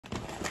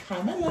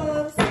Hi, my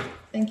loves.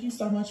 Thank you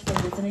so much for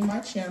visiting my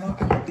channel.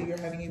 I hope that you're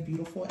having a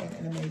beautiful and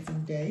an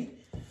amazing day.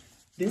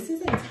 This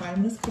is a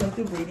timeless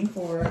collective reading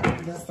for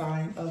the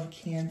sign of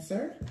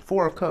Cancer.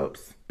 Four of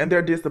Cups. And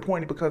they're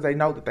disappointed because they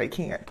know that they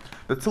can't.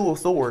 The Two of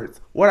Swords.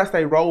 What I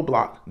say,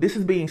 roadblock. This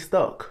is being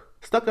stuck.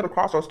 Stuck at a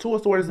crossroads. Two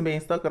of Swords is being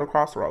stuck at a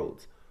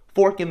crossroads.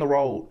 Fork in the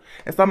road.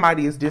 And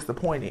somebody is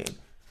disappointed.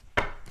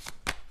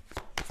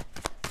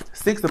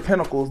 Six of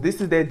Pentacles. This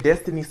is that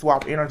destiny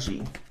swap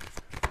energy.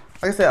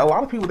 Like I said, a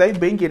lot of people, they've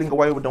been getting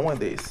away with doing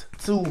this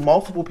to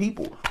multiple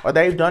people. Or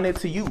they've done it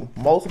to you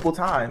multiple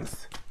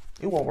times.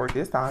 It won't work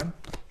this time.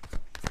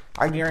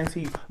 I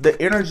guarantee you. The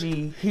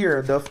energy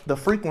here, the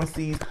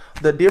frequencies,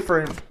 the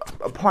different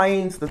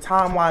planes, the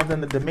timelines,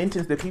 and the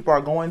dimensions that people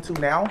are going to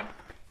now,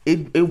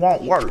 it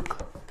won't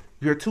work.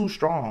 You're too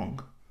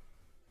strong.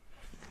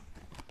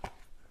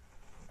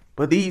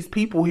 But these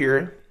people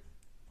here,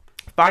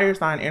 fire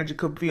sign energy,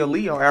 could be a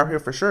Leo out here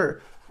for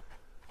sure,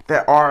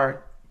 that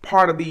are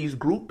part of these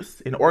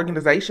groups and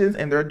organizations,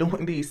 and they're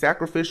doing these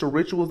sacrificial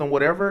rituals and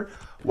whatever.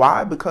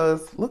 Why?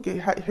 Because look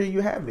at here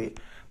you have it.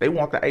 They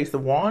want the Ace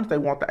of Wands, they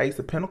want the Ace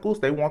of Pentacles,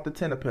 they want the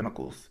Ten of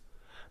Pentacles.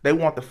 They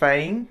want the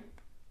fame,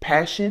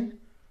 passion,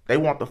 they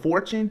want the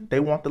fortune, they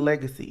want the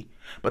legacy.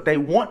 But they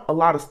want a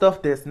lot of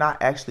stuff that's not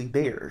actually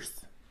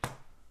theirs.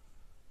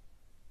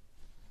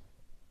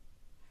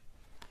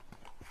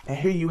 And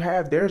here you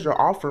have, there's your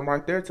offering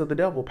right there to the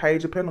devil.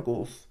 Page of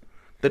Pentacles,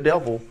 the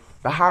devil,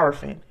 the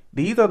Hierophant.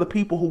 These are the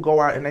people who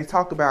go out and they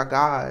talk about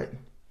God,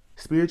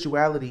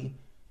 spirituality,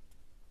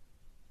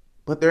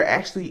 but they're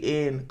actually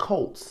in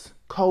cults,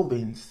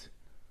 covens,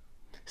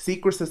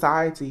 secret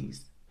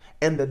societies,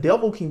 and the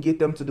devil can get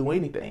them to do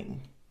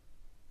anything.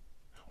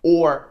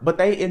 But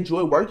they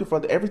enjoy working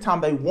for every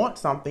time they want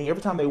something,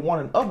 every time they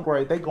want an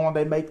upgrade, they go and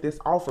they make this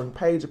offering.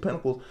 Page of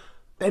Pentacles.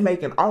 They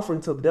make an offering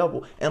to the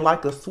devil, and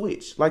like a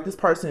switch, like this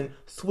person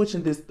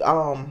switching this,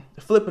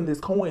 flipping this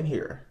coin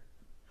here.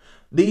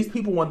 These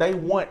people, when they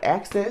want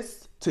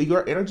access to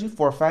your energy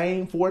for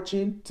fame,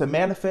 fortune, to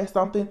manifest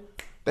something,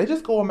 they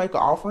just go and make an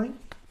offering.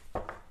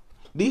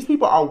 These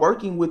people are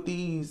working with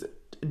these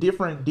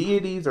different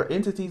deities or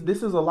entities.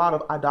 This is a lot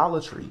of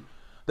idolatry.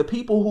 The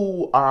people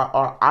who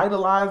are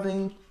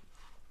idolizing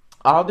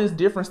all this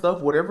different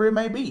stuff, whatever it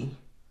may be,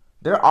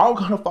 they're all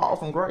going to fall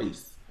from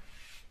grace.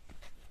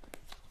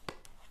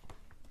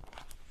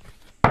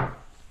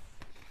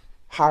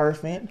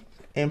 Hierophant,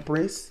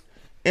 Empress,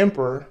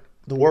 Emperor,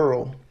 the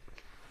World.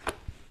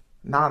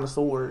 Nine of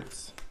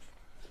Swords.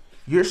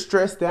 You're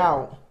stressed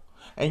out,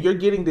 and you're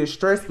getting this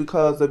stress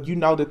because of, you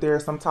know, that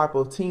there's some type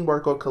of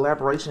teamwork or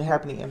collaboration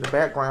happening in the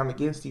background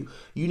against you.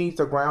 You need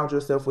to ground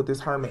yourself with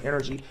this Hermit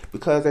energy,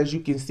 because as you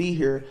can see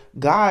here,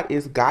 God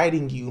is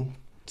guiding you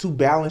to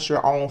balance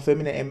your own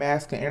feminine and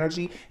masculine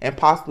energy, and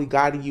possibly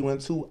guiding you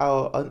into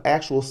an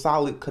actual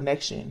solid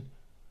connection.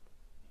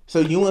 So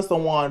you and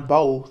someone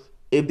both,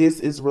 if this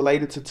is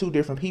related to two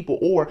different people,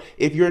 or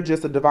if you're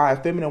just a divine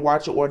feminine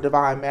watcher or a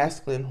divine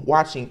masculine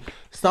watching,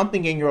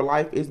 something in your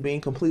life is being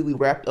completely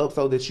wrapped up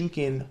so that you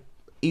can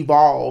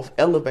evolve,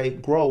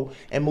 elevate, grow,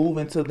 and move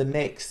into the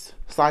next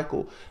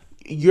cycle.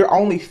 You're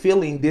only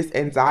feeling this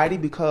anxiety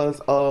because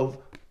of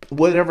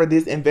whatever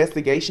this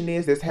investigation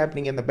is that's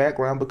happening in the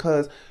background,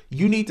 because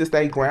you need to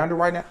stay grounded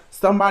right now.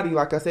 Somebody,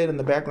 like I said, in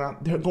the background,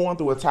 they're going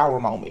through a tower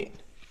moment.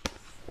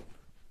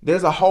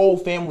 There's a whole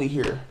family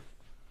here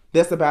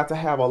that's about to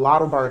have a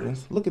lot of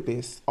burdens. Look at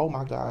this. Oh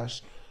my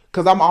gosh.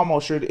 Because I'm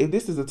almost sure that if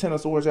this is a Ten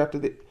of Swords after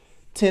the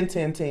 10,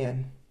 10,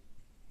 10,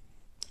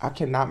 I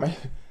cannot make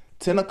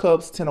 10 of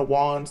Cups, 10 of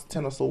Wands,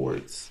 10 of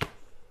Swords,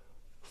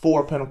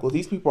 Four of Pentacles.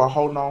 These people are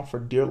holding on for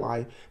dear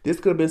life. This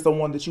could have been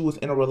someone that you was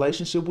in a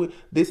relationship with.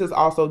 This is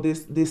also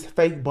this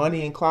fake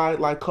Bonnie and Clyde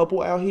like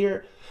couple out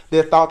here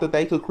that thought that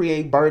they could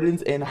create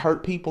burdens and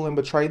hurt people and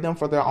betray them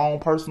for their own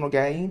personal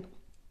gain.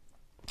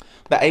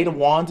 The Eight of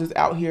Wands is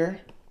out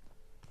here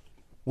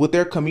with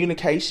their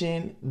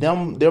communication,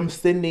 them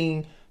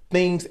sending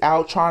things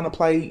out, trying to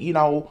play, you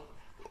know,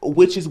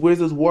 witches,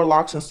 wizards,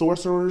 warlocks, and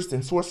sorcerers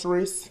and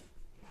sorceress.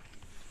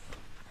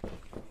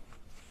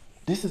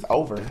 This is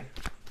over.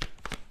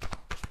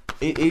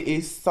 It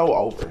is so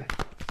over.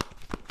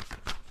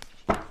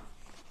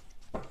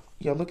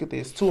 Yeah, look at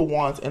this. Two of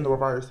Wands in the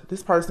reverse.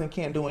 This person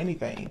can't do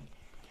anything.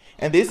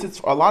 And this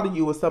is, a lot of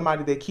you, is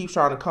somebody that keeps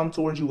trying to come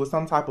towards you with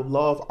some type of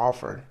love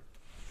offer,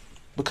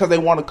 because they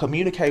want to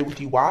communicate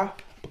with you. Why?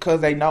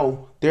 Because they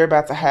know they're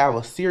about to have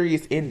a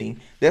serious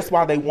ending. That's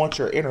why they want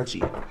your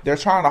energy. They're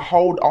trying to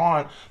hold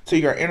on to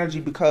your energy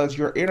because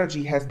your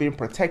energy has been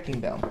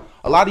protecting them.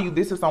 A lot of you,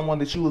 this is someone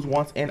that you was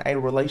once in a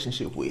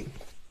relationship with.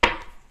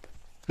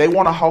 They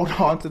want to hold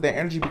on to their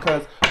energy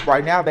because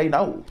right now they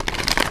know.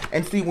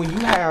 And see, when you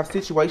have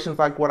situations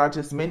like what I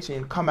just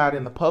mentioned come out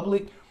in the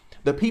public,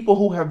 the people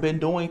who have been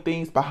doing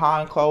things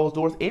behind closed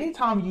doors,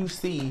 anytime you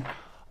see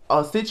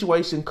a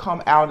situation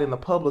come out in the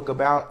public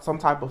about some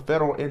type of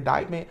federal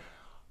indictment,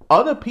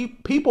 other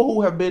people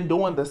who have been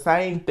doing the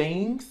same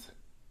things,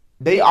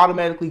 they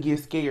automatically get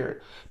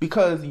scared,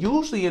 because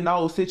usually in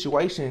those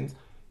situations,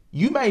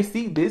 you may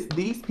see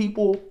these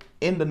people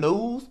in the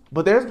news,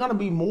 but there's going to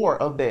be more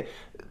of that.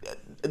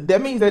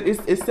 That means that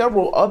it's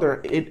several other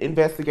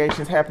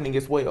investigations happening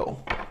as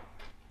well.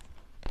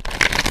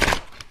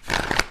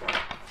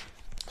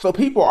 So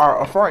people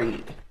are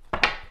afraid.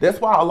 That's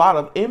why a lot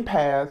of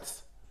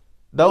empaths,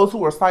 those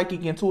who are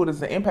psychic,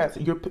 intuitives, and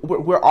empaths,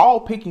 we're all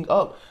picking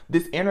up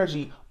this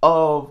energy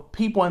of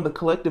people in the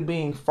collective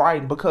being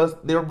frightened because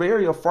they're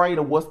very afraid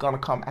of what's going to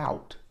come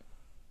out.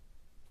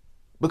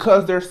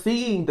 Because they're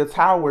seeing the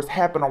towers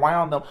happen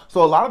around them.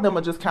 So a lot of them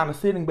are just kind of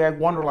sitting back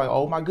wondering like,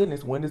 oh my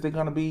goodness, when is it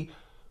going to be,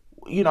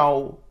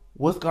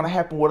 what's going to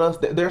happen with us?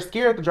 They're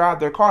scared to drive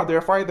their car. They're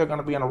afraid they're going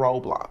to be in a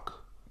roadblock.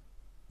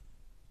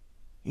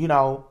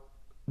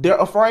 They're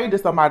afraid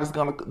that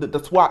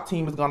the SWAT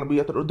team is going to be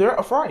at the, they're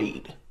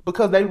afraid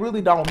because they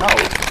really don't know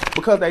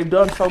because they've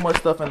done so much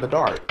stuff in the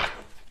dark.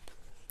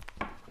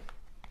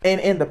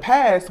 And in the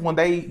past, when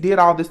they did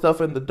all this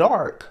stuff in the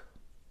dark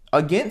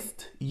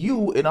against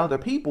you and other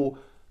people,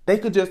 they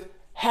could just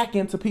hack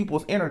into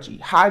people's energy,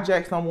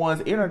 hijack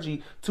someone's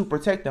energy to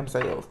protect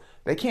themselves.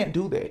 They can't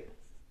do that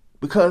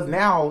because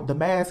now the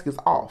mask is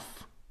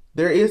off.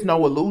 There is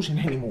no illusion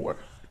anymore.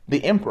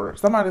 The Emperor,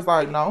 somebody's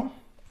like, no,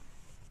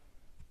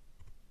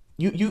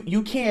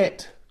 you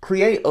can't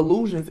create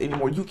illusions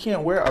anymore. You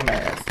can't wear a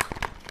mask.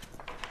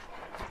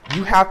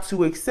 You have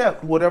to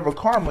accept whatever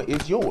karma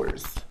is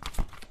yours.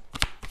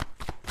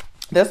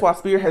 That's why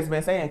Spirit has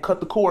been saying,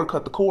 cut the cord,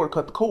 cut the cord,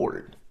 cut the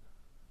cord.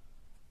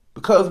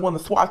 Because when the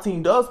SWAT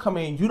team does come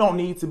in, you don't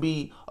need to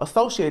be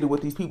associated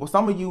with these people.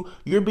 Some of you,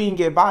 you're being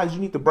advised, you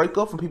need to break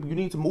up from people. You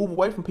need to move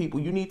away from people.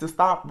 You need to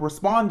stop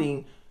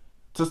responding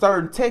to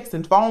certain texts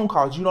and phone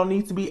calls. You don't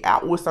need to be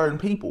out with certain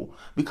people.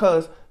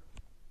 Because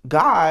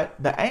God,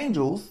 the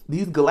angels,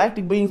 these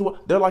galactic beings,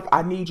 they're like,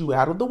 I need you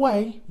out of the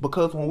way.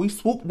 Because when we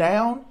swoop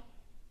down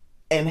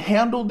and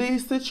handle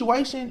this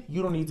situation,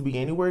 you don't need to be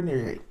anywhere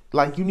near it.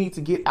 Like, you need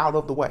to get out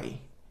of the way.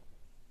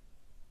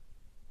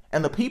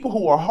 And the people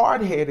who are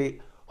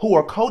hard-headed, who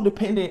are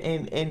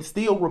codependent and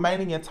still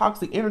remaining in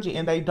toxic energy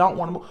and they don't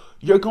want to move,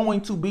 you're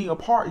going to be a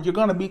part, you're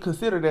going to be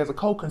considered as a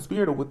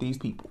co-conspirator with these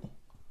people.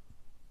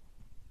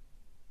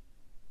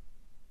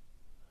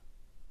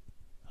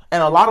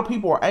 And a lot of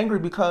people are angry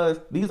because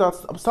these are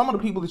some of the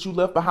people that you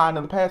left behind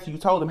in the past. You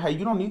told them, hey,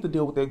 you don't need to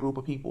deal with that group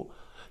of people.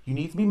 You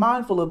need to be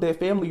mindful of that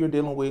family you're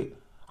dealing with.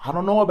 I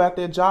don't know about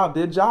their job.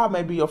 Their job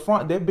may be a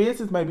front. Their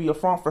business may be a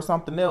front for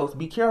something else.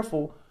 Be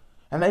careful.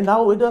 And they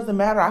know it doesn't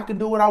matter. I can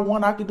do what I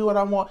want. I can do what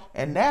I want.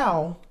 And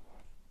now,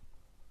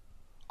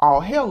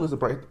 all hell is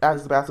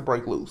about to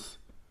break loose.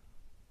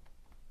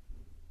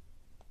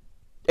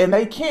 And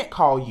they can't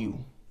call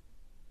you.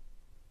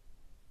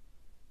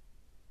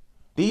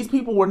 These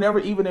people were never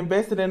even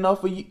invested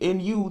enough in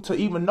you to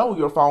even know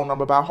your phone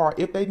number by heart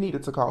if they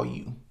needed to call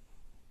you.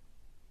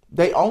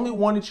 They only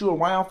wanted you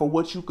around for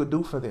what you could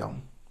do for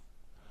them.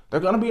 They're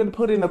going to be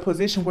put in a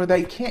position where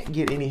they can't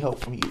get any help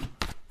from you.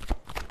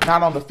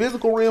 Not on the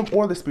physical realm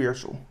or the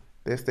spiritual.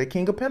 That's the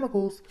King of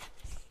Pentacles.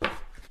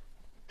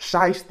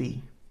 Shiesty.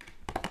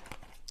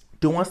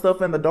 Doing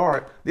stuff in the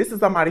dark. This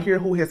is somebody here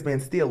who has been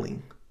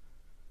stealing.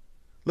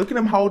 Look at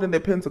him holding their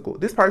pentacle.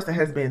 This person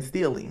has been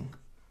stealing.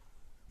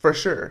 For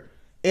sure.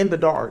 In the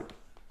dark.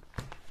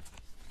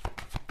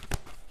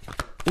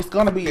 It's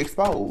going to be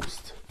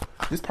exposed.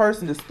 This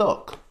person is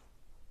stuck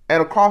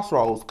at a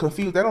crossroads.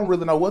 Confused. They don't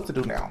really know what to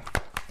do now.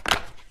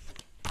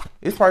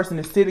 This person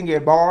is sitting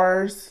at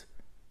bars,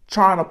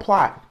 trying to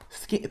plot.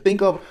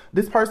 Think of,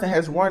 this person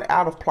has run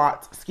out of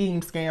plots,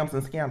 schemes, scams,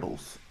 and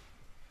scandals.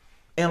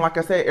 And like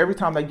I said, every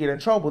time they get in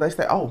trouble, they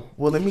say, oh,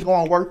 well, let me go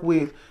and work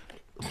with,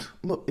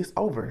 look, it's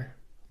over.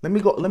 Let me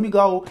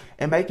go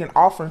and make an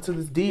offering to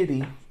this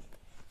deity.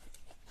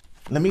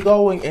 Let me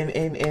go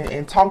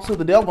and talk to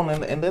the devil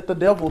and let the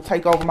devil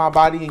take over my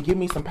body and give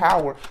me some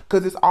power.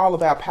 Because it's all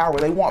about power.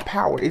 They want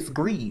power. It's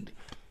greed.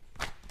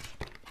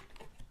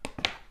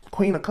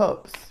 Queen of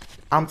Cups.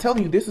 I'm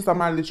telling you, this is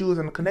somebody that you was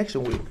in a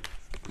connection with.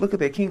 Look at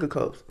that King of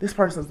Cups. This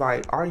person's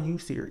like, are you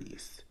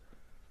serious?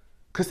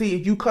 Because see,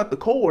 if you cut the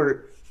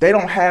cord, they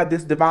don't have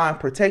this divine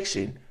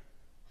protection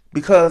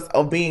because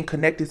of being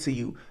connected to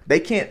you. They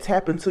can't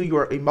tap into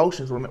your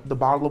emotions. Remember the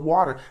bottle of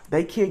water.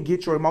 They can't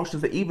get your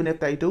emotions. Even if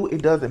they do,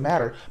 it doesn't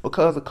matter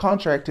because the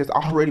contract has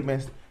already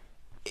been,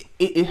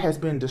 it has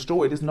been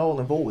destroyed. It's null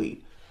and void.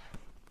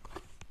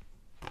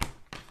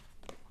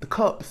 The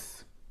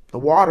cups, the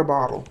water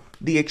bottle,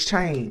 the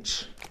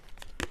exchange.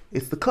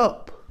 It's the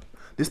cup.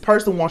 This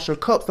person wants your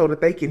cup so that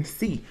they can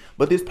see.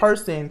 But this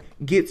person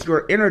gets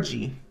your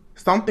energy,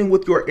 something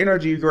with your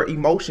energy, your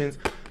emotions,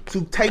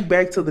 to take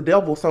back to the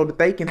devil so that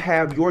they can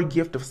have your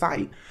gift of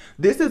sight.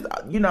 This is,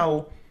 I'm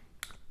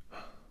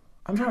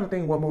trying to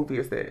think what movie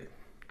is that.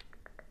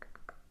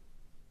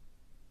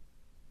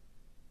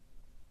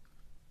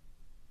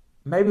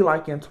 Maybe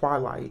like in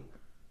Twilight.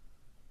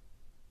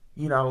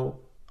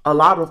 A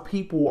lot of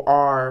people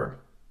are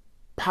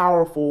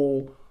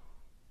powerful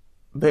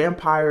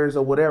vampires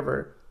or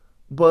whatever,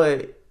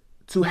 but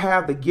to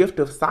have the gift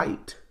of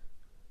sight,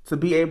 to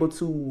be able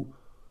to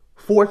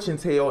fortune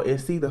tell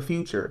and see the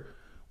future,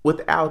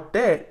 without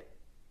that,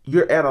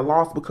 you're at a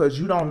loss because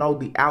you don't know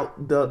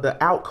the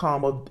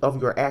outcome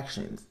of your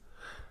actions.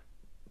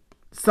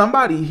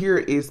 Somebody here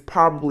is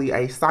probably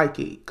a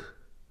psychic.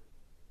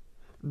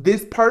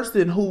 This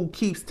person who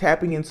keeps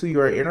tapping into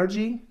your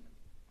energy,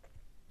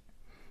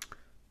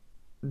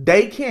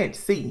 they can't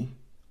see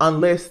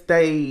unless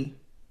they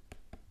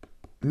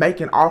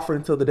make an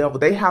offering to the devil.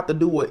 They have to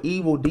do an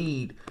evil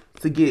deed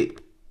to get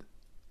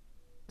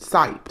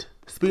sight,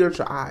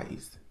 spiritual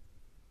eyes.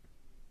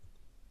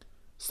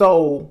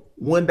 So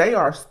when they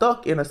are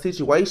stuck in a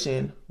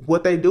situation,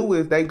 what they do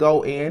is they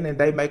go in and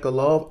they make a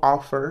love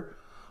offer,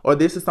 or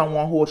this is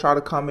someone who will try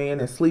to come in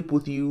and sleep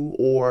with you,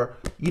 or,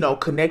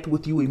 connect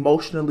with you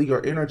emotionally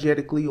or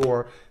energetically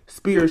or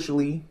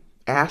spiritually,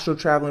 astral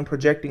traveling,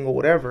 projecting, or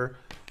whatever.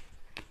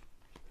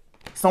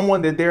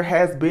 Someone that there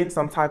has been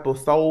some type of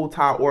soul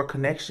tie or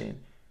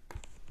connection.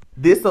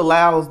 This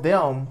allows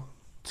them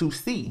to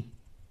see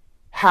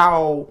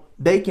how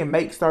they can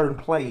make certain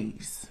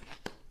plays.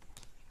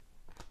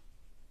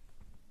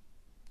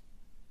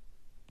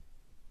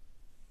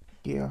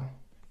 Yeah.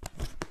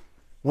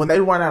 When they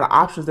run out of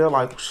options, they're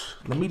like,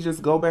 let me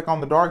just go back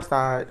on the dark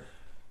side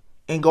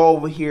and go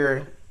over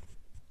here.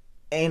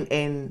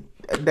 And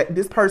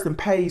this person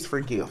pays for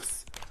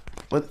gifts.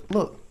 But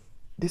look,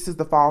 this is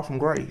the fall from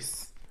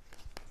grace.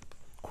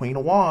 Queen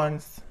of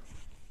Wands.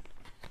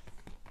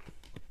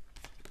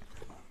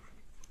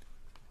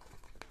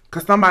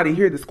 Because somebody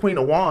here, this Queen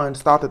of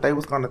Wands, thought that they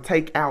was going to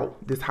take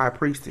out this High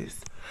Priestess.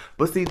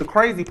 But see, the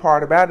crazy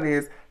part about it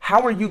is,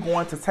 how are you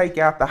going to take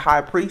out the High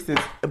Priestess,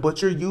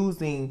 but you're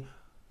using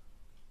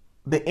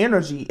the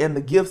energy and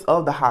the gifts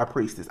of the High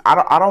Priestess?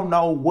 I don't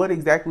know what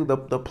exactly the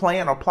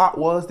plan or plot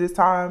was this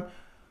time,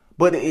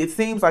 but it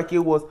seems like it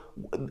was,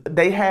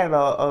 they had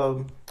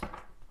a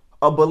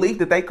belief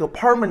that they could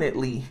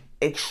permanently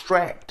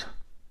extract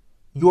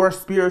your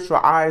spiritual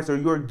eyes or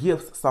your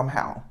gifts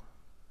somehow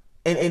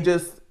and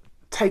just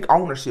take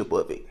ownership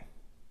of it.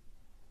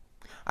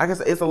 I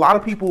guess it's a lot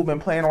of people who've been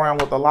playing around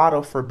with a lot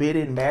of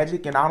forbidden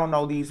magic, and I don't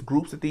know, these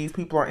groups that these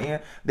people are in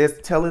that's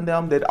telling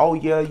them that, oh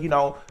yeah,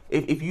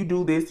 if you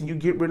do this and you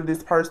get rid of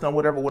this person or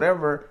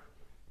whatever,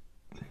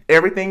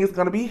 everything is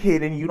going to be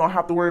hidden. You don't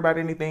have to worry about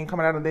anything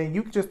coming out, and then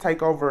you can just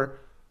take over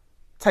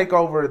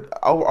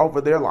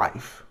their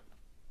life.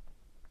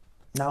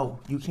 No,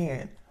 you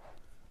can't.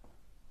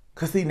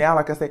 Because see, now,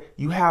 like I said,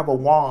 you have a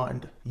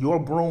wand, your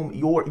broom,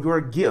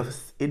 your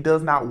gifts. It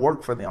does not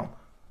work for them.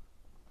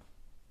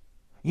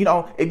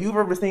 If you've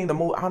ever seen the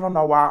movie, I don't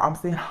know why I'm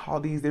seeing all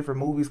these different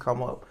movies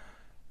come up.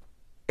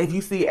 If you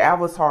see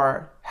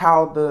Avatar,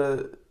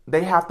 how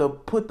they have to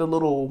put the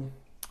little,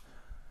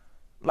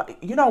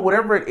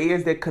 whatever it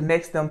is that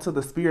connects them to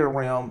the spirit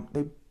realm,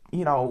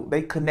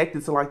 they connect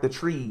it to like the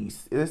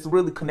trees. It's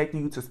really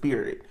connecting you to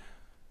spirit.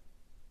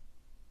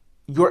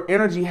 Your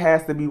energy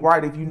has to be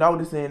right. If you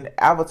notice in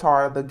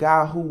Avatar, the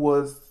guy who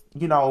was,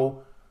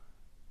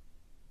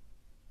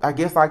 I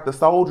guess like the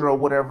soldier or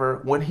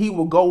whatever, when he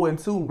will go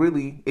into,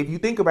 really, if you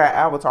think about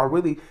Avatar,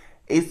 really,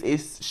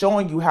 it's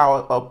showing you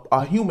how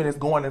a human is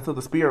going into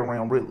the spirit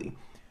realm, really.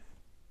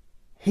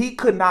 He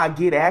could not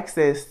get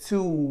access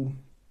to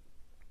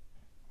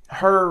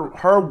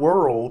her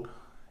world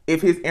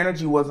if his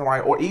energy wasn't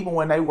right, or even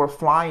when they were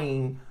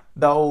flying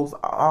those,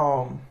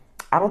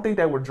 I don't think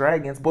they were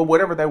dragons, but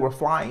whatever they were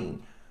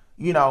flying,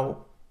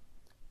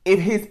 if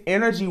his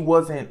energy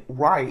wasn't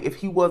right, if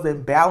he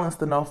wasn't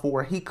balanced enough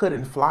for it, he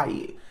couldn't fly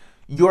it.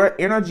 Your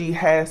energy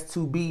has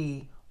to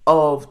be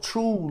of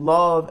true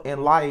love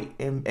and light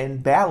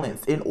and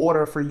balance in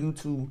order for you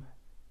to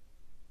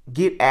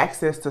get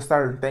access to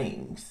certain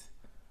things.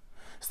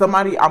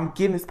 I'm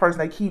getting this person,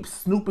 they keep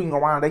snooping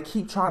around. They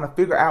keep trying to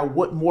figure out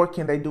what more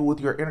can they do with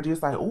your energy.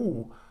 It's like,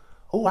 oh,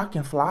 I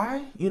can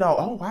fly?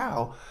 Oh,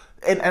 wow.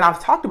 And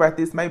I've talked about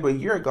this maybe a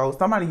year ago.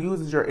 Somebody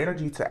uses your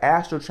energy to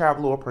astral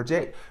travel or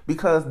project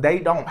because they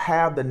don't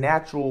have the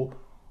natural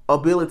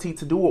ability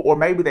to do it, or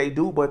maybe they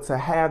do, but to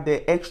have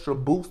that extra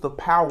boost of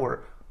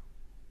power,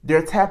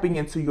 they're tapping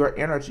into your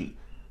energy.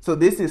 So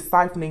this is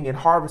siphoning and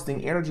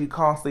harvesting energy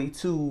constantly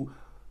to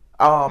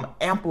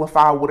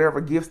amplify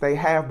whatever gifts they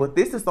have. But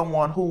this is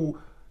someone who,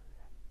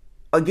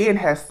 again,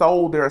 has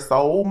sold their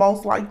soul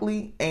most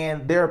likely,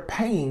 and they're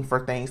paying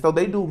for things. So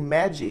they do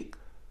magic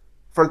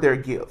for their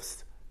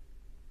gifts,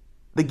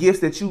 the gifts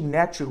that you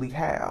naturally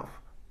have.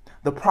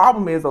 The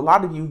problem is, a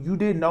lot of you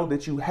didn't know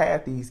that you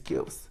had these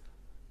gifts.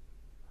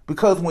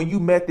 Because when you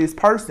met this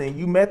person,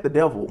 you met the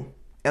devil.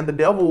 And the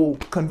devil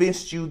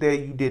convinced you that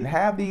you didn't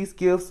have these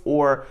gifts,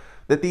 or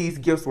that these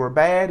gifts were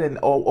bad,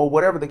 or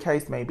whatever the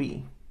case may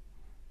be.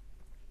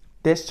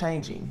 That's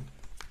changing.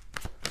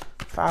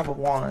 5 of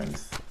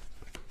Wands.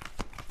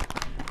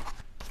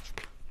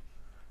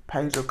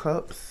 Page of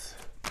Cups.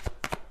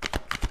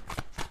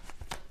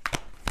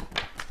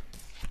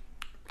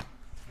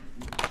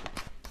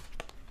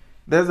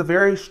 There's a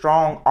very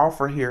strong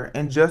offer here,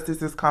 and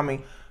justice is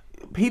coming.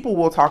 People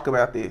will talk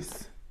about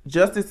this.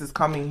 Justice is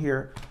coming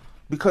here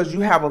because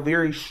you have a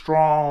very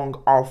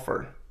strong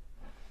offer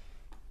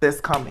that's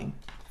coming.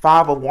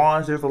 5 of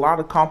Wands, there's a lot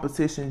of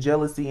competition,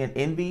 jealousy, and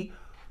envy.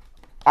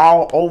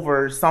 all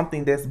over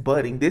something that's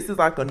budding. This is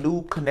like a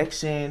new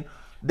connection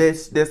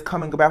that's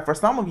coming about. For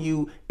some of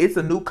you, it's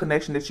a new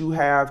connection that you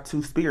have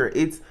to spirit.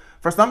 It's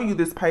for some of you,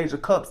 this page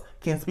of cups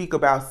can speak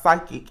about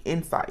psychic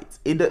insights.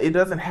 It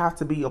doesn't have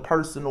to be a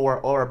person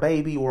or a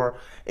baby or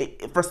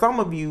for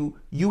some of you,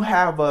 you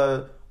have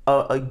a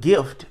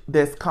gift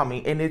that's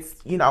coming, and it's,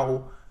 you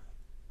know,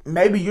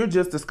 maybe you're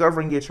just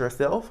discovering it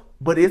yourself,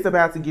 but it's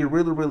about to get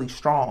really, really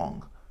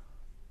strong.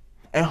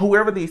 And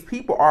whoever these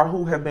people are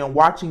who have been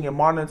watching and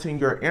monitoring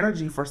your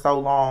energy for so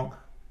long,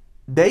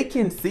 they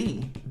can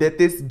see that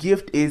this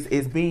gift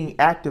is being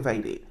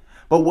activated.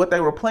 But what they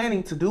were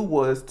planning to do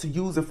was to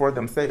use it for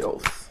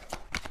themselves.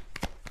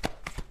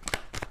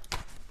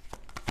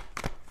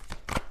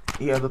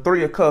 Yeah, the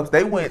Three of Cups,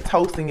 they went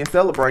toasting and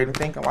celebrating,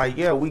 thinking like,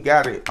 yeah, we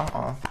got it.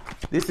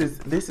 This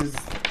is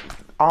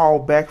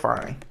all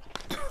backfiring.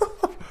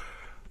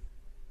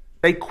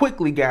 They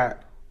quickly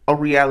got a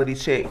reality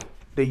check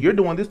that you're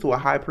doing this to a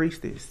high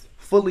priestess,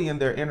 fully in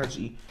their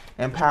energy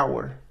and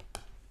power.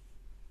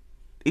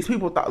 These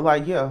people thought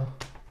like, yeah,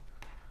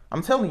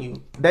 I'm telling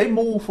you, they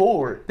moved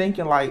forward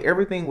thinking like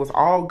everything was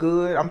all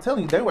good. I'm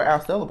telling you, they were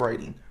out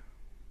celebrating.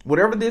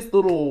 Whatever this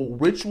little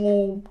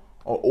ritual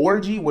or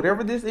orgy,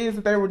 whatever this is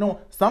that they were doing,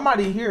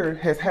 somebody here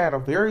has had a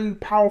very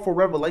powerful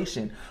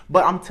revelation.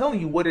 But I'm telling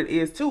you what it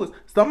is too, is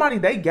somebody,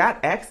 they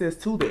got access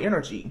to the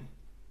energy.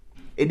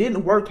 It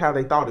didn't work how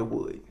they thought it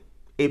would.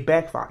 It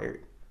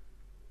backfired.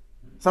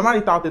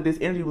 Somebody thought that this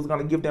energy was going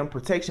to give them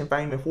protection,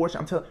 fame, and fortune.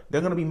 I'm telling you, they're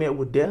going to be met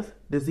with death,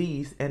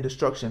 disease, and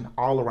destruction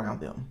all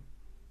around them.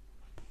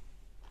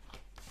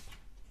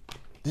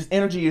 This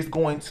energy is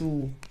going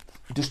to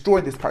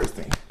destroy this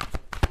person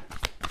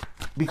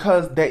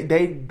because they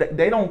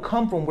don't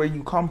come from where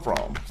you come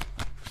from.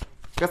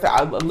 Like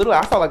I said,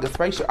 I saw like a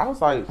spaceship. I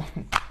was like,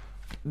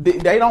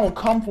 they don't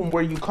come from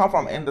where you come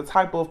from, and the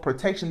type of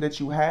protection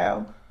that you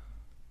have.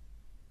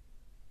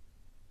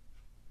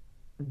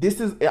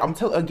 This is,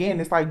 again,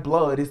 it's like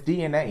blood, it's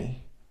DNA.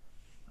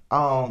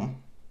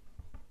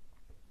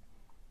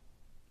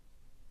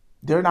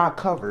 They're not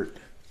covered.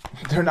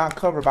 They're not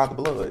covered by the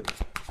blood.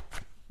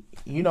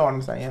 You know what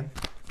I'm saying?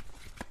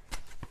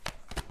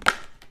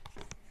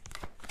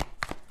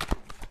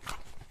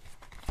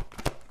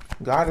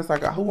 God is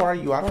like, who are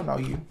you? I don't know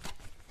you.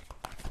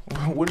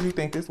 What do you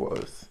think this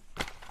was?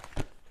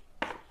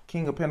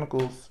 King of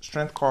Pentacles,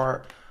 Strength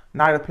card,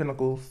 Knight of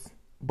Pentacles,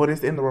 but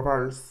it's in the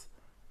reverse.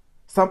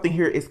 Something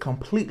here is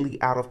completely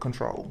out of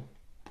control.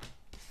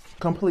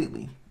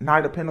 Completely.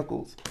 Knight of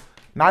Pentacles.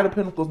 Knight of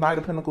Pentacles, Knight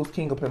of Pentacles,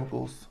 King of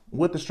Pentacles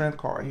with the Strength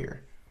card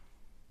here.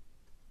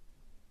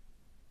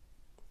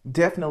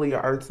 Definitely an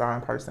earth sign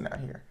person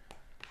out here.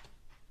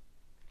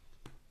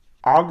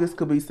 August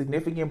could be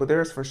significant, but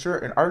there's for sure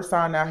an earth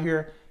sign out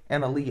here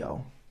and a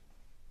Leo.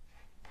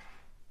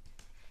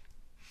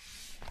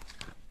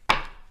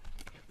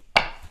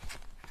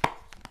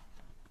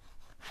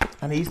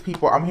 And these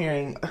people, I'm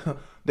hearing,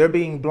 they're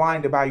being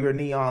blinded by your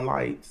neon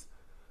lights.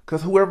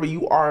 Because whoever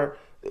you are,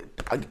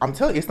 I'm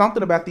telling you, it's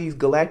something about these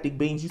galactic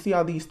beings. You see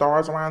all these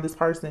stars around this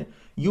person?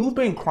 You've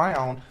been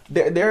crowned.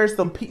 There's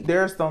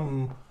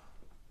some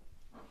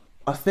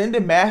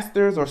ascended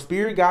masters or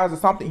spirit guides or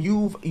something.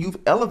 You've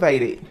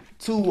elevated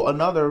to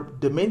another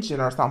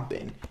dimension or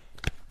something.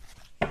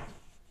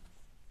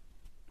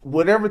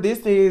 Whatever this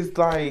is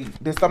like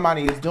that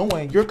somebody is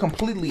doing, you're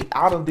completely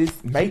out of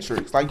this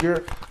matrix. Like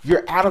you're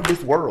out of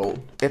this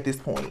world at this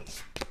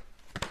point.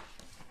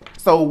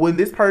 So when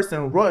this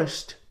person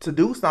rushed to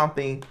do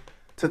something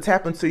to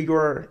tap into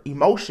your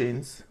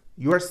emotions,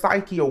 your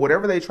psyche, or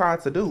whatever they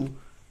tried to do,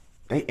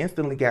 they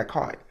instantly got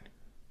caught.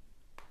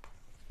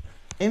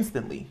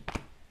 Instantly.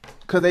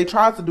 Because they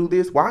tried to do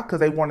this. Why? Because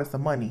they wanted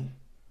some money.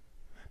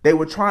 They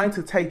were trying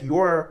to take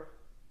your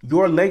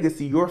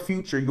legacy, your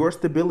future, your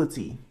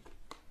stability.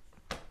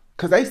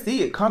 Because they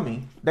see it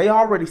coming. They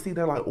already see,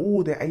 they're like,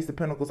 oh, the Ace of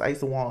Pentacles,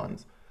 Ace of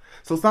Wands.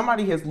 So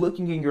somebody is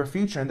looking in your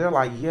future and they're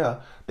like,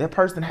 yeah, that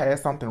person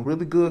has something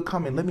really good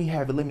coming. Let me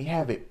have it. Let me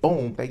have it.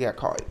 Boom. They got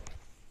caught.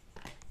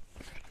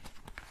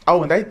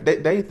 Oh, and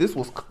this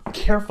was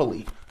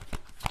carefully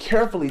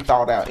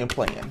thought out and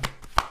planned.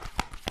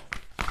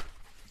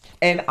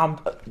 And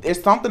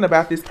there's something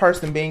about this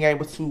person being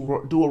able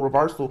to do a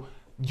reversal.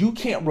 You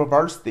can't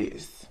reverse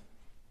this.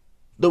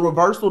 The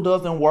reversal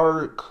doesn't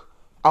work.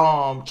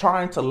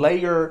 Trying to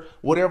layer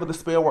whatever the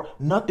spell works,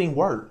 nothing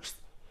works.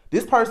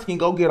 This person can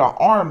go get an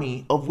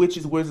army of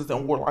witches, wizards,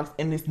 and warlocks,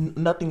 and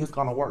nothing is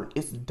gonna work.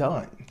 It's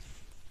done.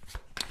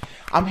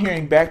 I'm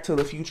hearing Back to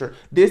the Future.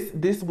 This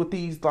with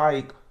these,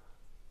 like,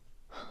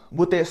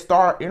 with that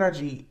star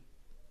energy,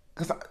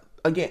 because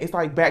again, it's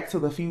like Back to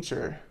the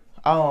Future.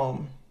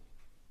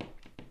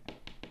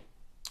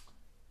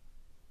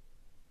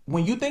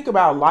 When you think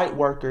about light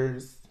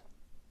workers,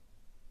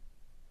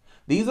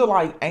 these are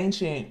like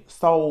ancient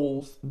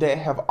souls that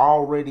have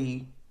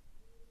already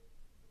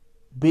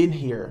been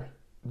here.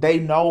 They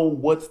know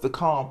what's to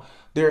come.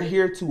 They're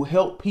here to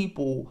help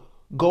people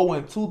go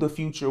into the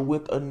future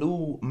with a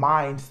new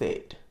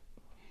mindset.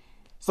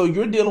 So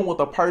you're dealing with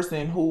a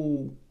person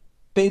who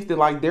thinks that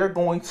like they're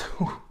going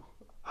to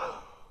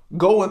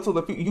go into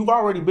the future. You've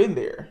already been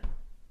there.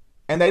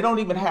 And they don't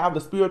even have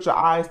the spiritual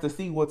eyes to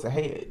see what's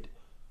ahead.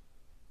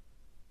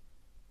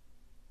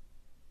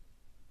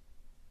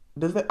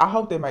 I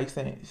hope that makes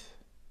sense.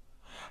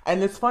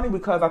 And it's funny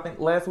because I think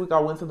last week I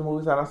went to the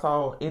movies and I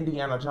saw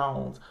Indiana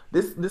Jones.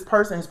 This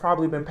person has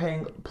probably been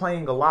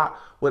playing a lot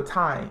with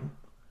time.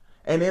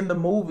 And in the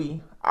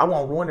movie, I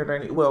won't ruin it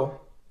any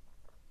well,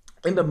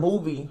 in the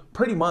movie,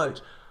 pretty much,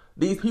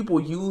 these people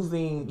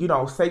using,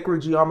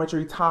 sacred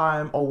geometry,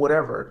 time, or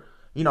whatever,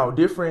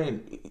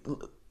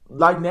 different,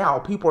 like now,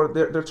 people are,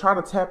 they're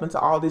trying to tap into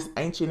all this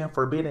ancient and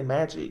forbidden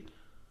magic.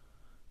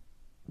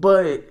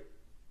 But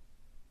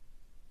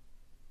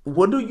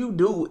what do you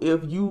do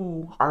if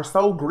you are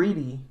so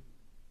greedy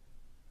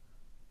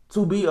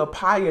to be a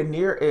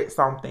pioneer at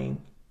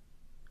something,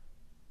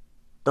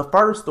 the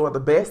first or the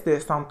best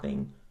at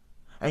something,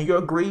 and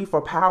your greed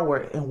for power?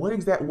 And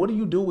what do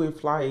you do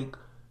if, like,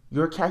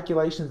 your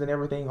calculations and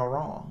everything are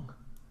wrong?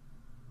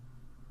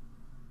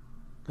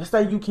 Let's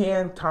say you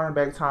can turn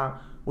back time.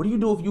 What do you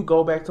do if you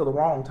go back to the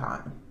wrong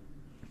time?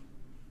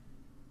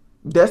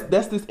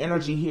 That's this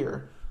energy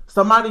here.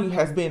 Somebody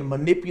has been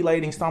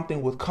manipulating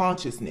something with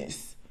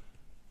consciousness,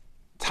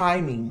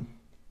 timing,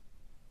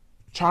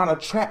 trying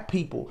to trap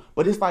people.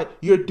 But it's like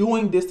you're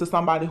doing this to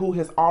somebody who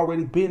has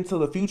already been to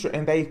the future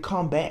and they've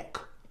come back.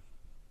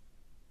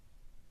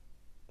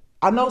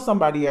 I know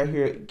somebody out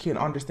here can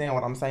understand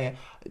what I'm saying,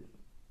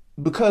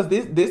 because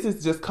this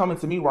is just coming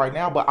to me right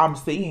now, but I'm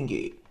seeing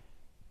it.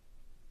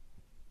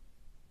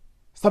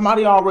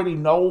 Somebody already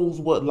knows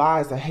what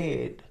lies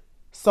ahead.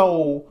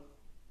 So,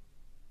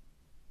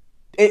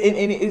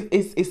 and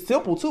it's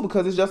simple too,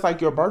 because it's just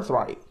like your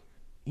birthright.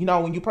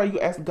 When you pray, you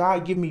ask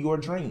God, give me your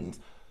dreams.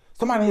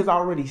 Somebody has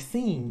already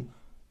seen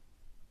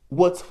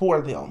what's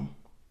for them.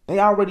 They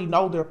already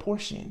know their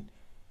portion.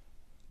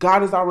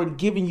 God has already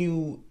given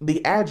you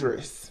the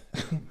address.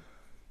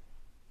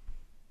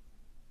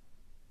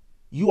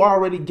 You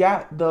already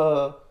got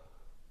the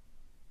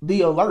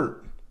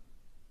alert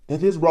that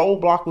this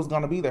roadblock was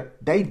going to be there.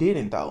 They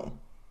didn't, though.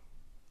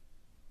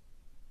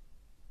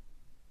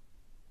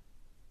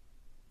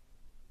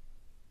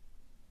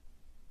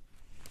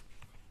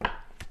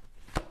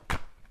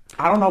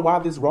 I don't know why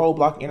this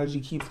roadblock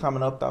energy keeps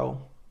coming up,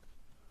 though.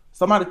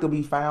 Somebody could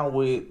be found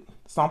with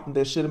something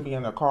that shouldn't be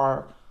in their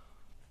car,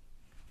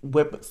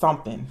 with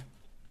something.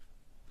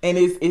 And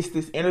it's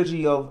this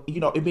energy of,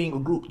 it being a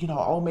group,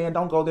 oh man,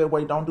 don't go that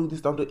way, don't do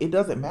this, don't do it. It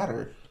doesn't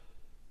matter.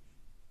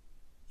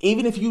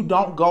 Even if you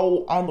don't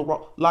go on the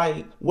road,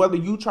 like whether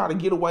you try to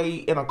get away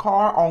in a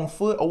car, on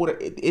foot, or whatever,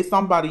 it's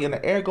somebody in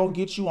the air gonna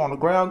get you, on the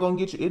ground gonna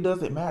get you. It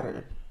doesn't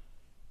matter.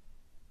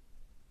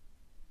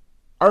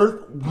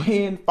 Earth,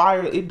 wind,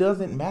 fire, it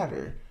doesn't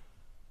matter.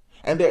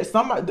 And there's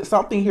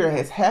something here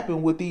has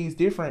happened with these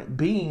different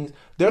beings.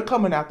 They're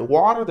coming out the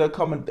water, they're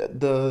coming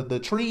the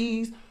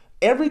trees.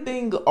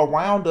 Everything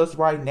around us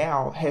right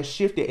now has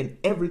shifted and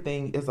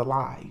everything is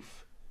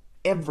alive.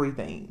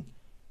 Everything.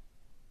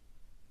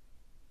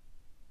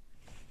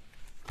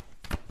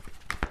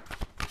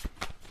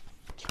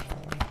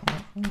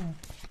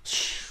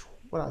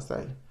 What I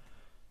say?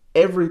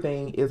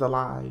 Everything is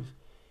alive.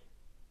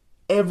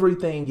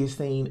 Everything is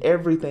seen.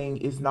 Everything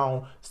is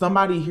known.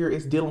 Somebody here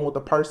is dealing with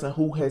a person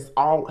who has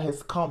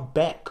come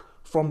back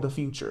from the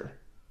future.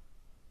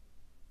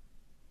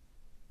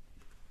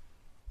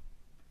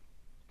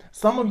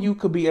 Some of you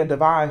could be a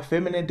divine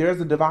feminine. There's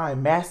a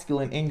divine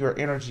masculine in your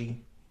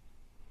energy.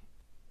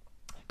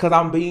 Because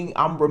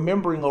I'm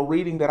remembering a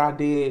reading that I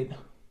did.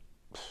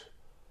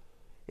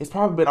 It's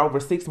probably been over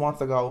 6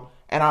 months ago.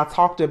 And I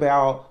talked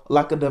about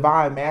like a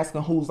divine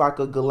masculine who's like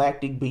a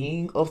galactic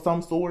being of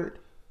some sort.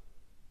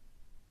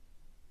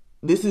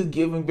 This is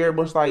giving very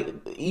much like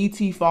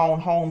ET phone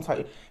home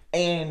type.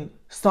 And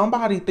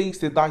somebody thinks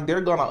that like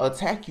they're going to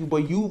attack you,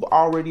 but you've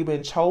already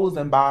been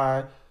chosen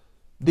by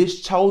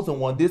this chosen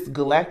one, this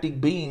galactic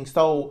being.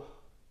 So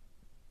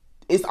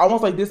it's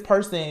almost like this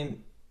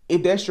person,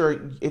 if that's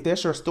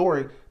your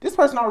story, this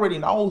person already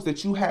knows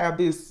that you have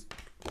this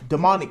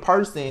demonic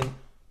person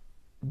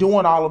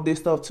doing all of this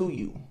stuff to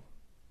you.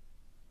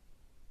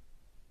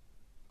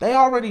 They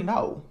already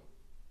know.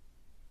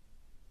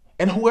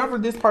 And whoever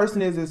this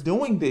person is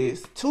doing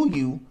this to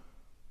you,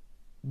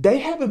 they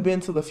haven't been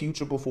to the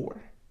future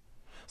before.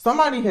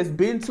 Somebody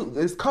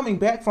is coming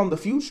back from the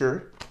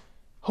future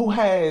who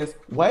has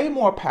way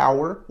more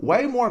power,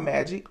 way more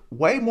magic,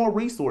 way more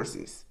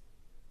resources.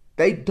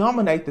 They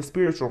dominate the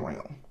spiritual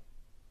realm.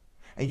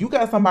 And you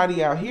got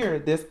somebody out here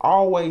that's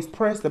always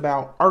pressed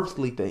about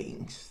earthly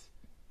things.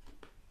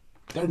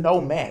 They're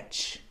no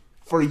match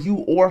for you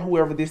or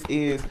whoever this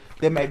is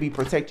that may be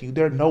protecting you.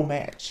 They're no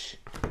match.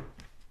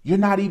 You're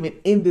not even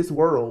in this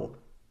world.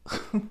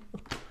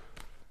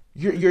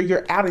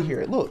 You're out of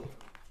here. Look,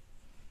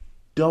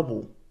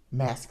 double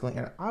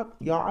masculine.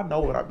 Y'all, I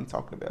know what I be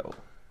talking about.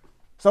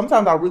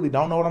 Sometimes I really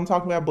don't know what I'm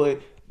talking about, but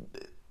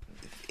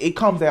it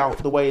comes out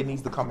the way it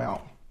needs to come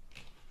out.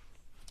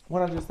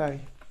 What did I just say?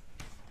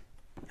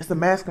 It's a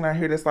masculine out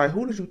here that's like,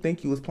 who did you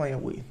think you was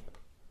playing with?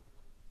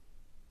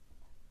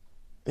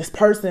 This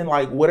person,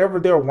 like, whatever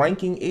their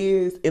ranking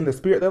is in the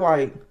spirit, they're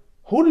like,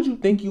 who did you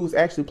think you was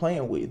actually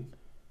playing with?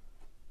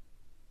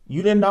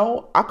 You didn't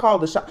know? I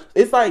called the shot.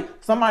 It's like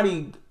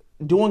somebody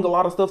doing a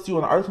lot of stuff to you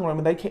in the earth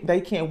realm and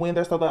they can't win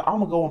their stuff. Like, I'm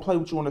gonna go and play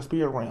with you in the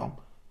spirit realm.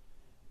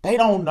 They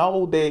don't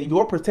know that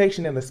your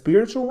protection in the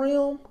spiritual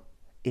realm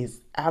is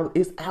out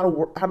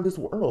of this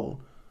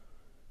world.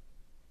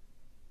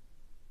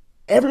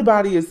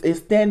 Everybody is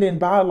standing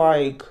by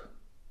like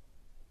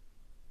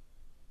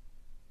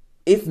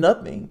it's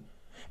nothing.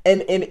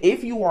 And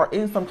if you are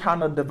in some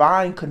kind of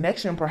divine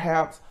connection,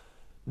 perhaps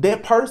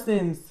that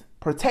person's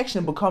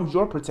protection becomes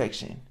your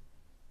protection.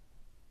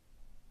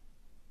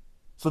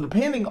 So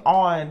depending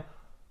on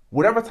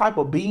whatever type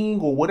of being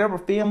or whatever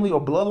family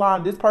or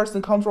bloodline this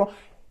person comes from,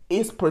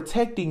 it's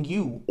protecting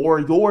you, or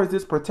yours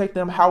is protecting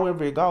them,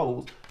 however it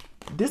goes.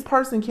 This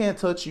person can't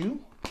touch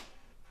you.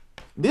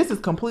 This is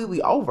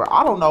completely over.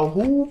 I don't know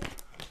who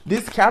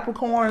this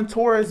Capricorn,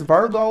 Taurus,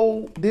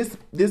 Virgo, this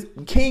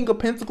King of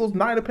Pentacles,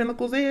 Knight of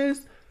Pentacles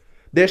is.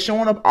 They're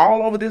showing up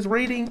all over this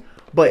reading,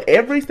 but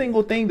every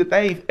single thing that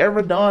they've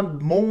ever done,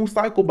 moon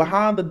cycle,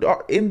 behind the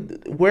dark,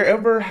 in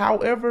wherever,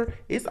 however,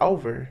 it's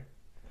over.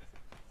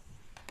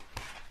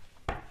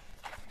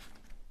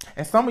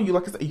 And some of you,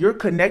 like I said, you're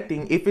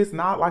connecting. If it's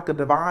not like a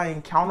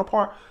divine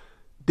counterpart,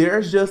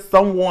 there's just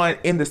someone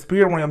in the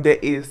spirit realm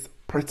that is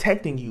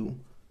protecting you.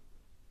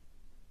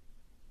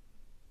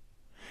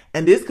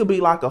 And this could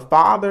be like a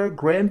father,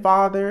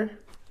 grandfather.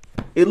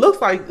 It looks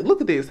like,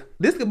 look at this.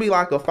 This could be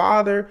like a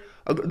father.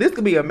 This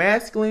could be a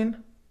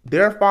masculine,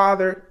 their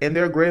father, and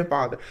their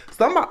grandfather.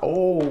 Somebody,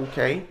 oh,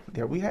 okay.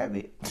 There we have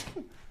it.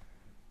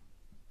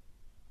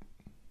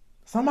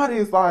 Somebody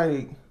is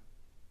like,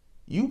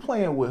 you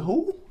playing with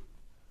who?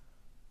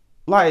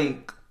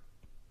 Like,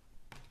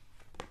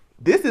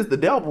 this is the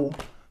devil.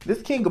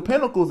 This King of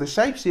Pentacles is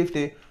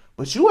shapeshifting,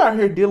 but you out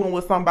here dealing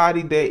with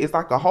somebody that is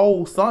like a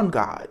whole sun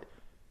god.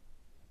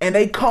 And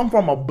they come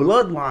from a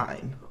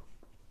bloodline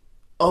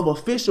of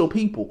official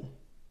people.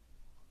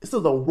 This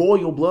is a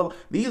royal blood.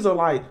 These are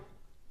like,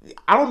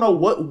 I don't know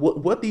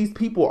what these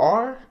people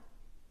are,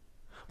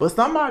 but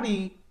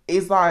somebody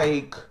is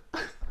like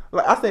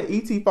I said,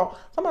 E.T. phone.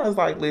 Somebody's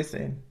like,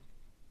 listen,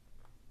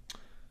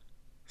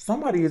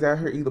 somebody is out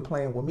here either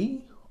playing with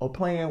me or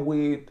playing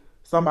with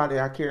somebody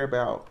I care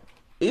about.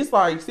 It's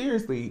like,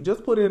 seriously,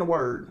 just put in a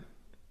word.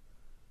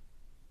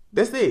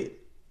 That's it.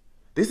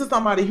 This is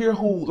somebody here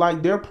who,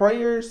 like, their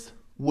prayers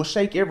will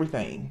shake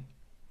everything.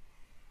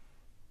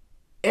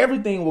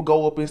 Everything will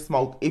go up in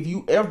smoke if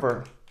you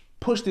ever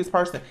push this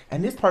person.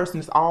 And this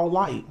person is all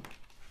light.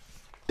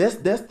 This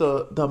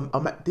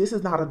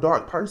is not a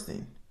dark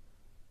person.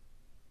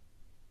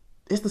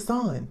 It's the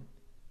sun.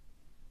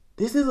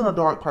 This isn't a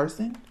dark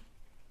person.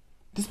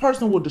 This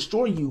person will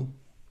destroy you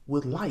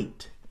with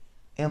light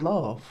and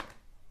love.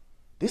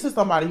 This is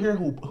somebody here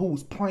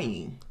who's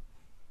praying.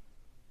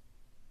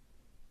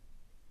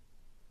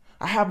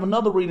 I have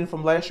another reading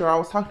from last year. I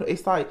was talking,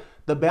 it's like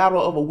the battle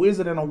of a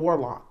wizard and a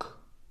warlock.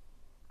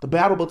 The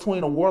battle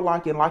between a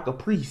warlock and like a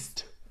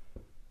priest.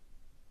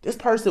 This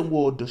person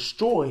will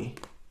destroy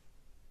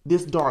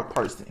this dark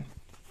person.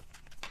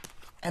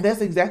 And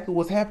that's exactly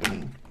what's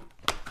happening.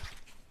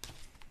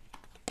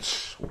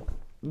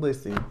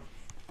 Listen.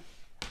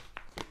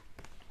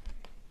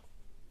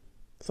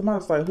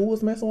 Somebody's like, who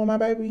was messing with my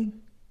baby?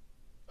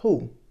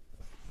 Who?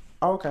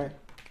 Okay.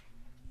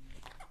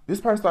 This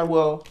person's like,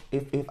 well,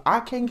 if I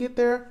can't get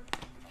there,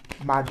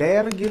 my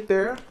dad will get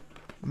there.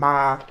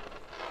 My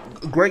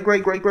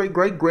great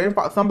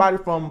grandfather, somebody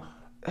from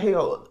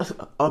hell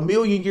a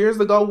million years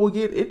ago will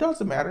get. It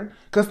doesn't matter,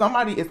 because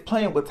somebody is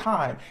playing with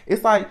time.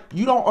 It's like,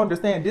 you don't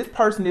understand. This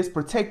person is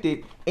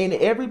protected in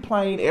every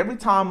plane, every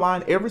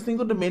timeline, every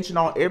single dimension,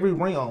 on every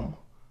realm.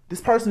 This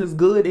person is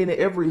good in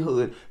every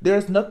hood.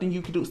 There's nothing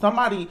you can do.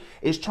 Somebody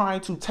is trying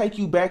to take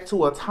you back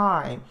to a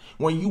time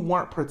when you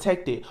weren't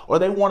protected, or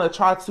they want to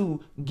try to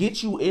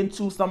get you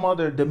into some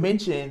other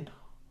dimension,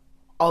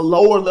 a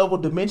lower level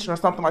dimension or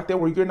something like that,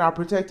 where you're not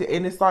protected.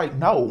 And it's like,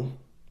 no,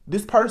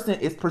 this person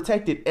is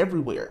protected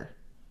everywhere.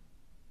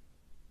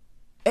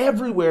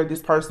 Everywhere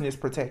this person is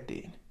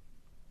protected.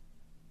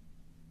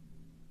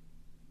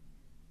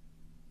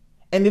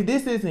 And if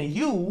this isn't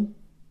you,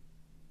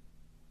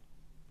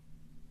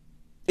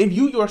 if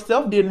you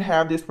yourself didn't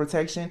have this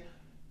protection,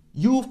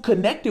 you've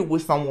connected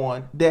with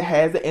someone that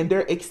has it, and they're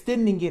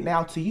extending it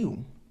now to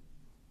you.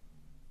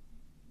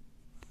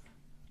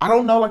 I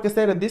don't know, like I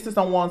said, if this is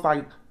someone's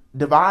like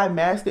divine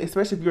masculine,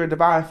 especially if you're a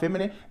divine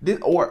feminine, this,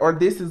 or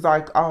this is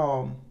like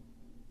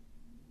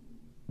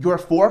your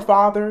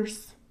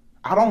forefathers.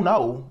 I don't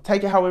know.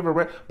 Take it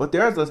however, but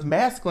there's this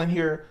masculine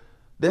here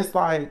that's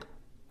like,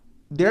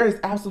 there is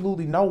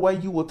absolutely no way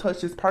you will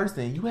touch this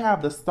person. You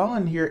have the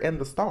sun here and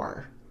the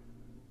star.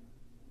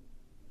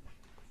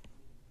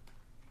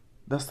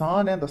 The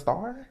sun and the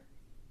star.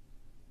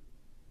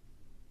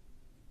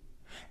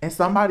 And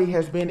somebody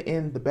has been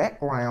in the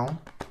background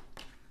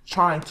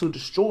trying to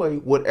destroy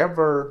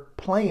whatever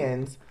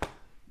plans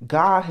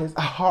God has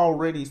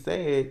already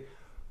said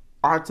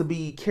are to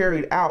be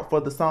carried out for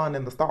the sun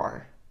and the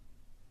star.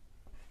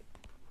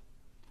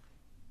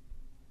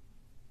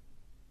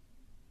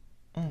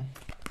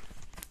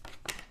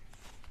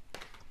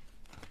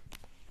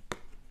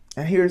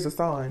 And here's the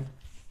sun.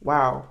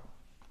 Wow.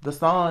 The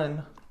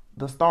sun,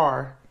 the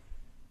star,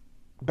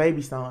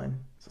 baby son.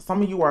 So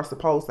some of you are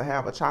supposed to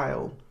have a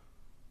child,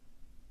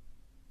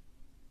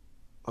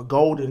 a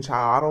golden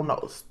child. I don't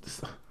know,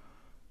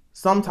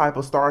 some type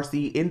of star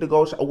seed,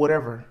 indigo child, or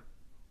whatever,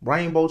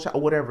 rainbow child,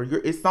 or whatever.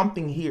 It's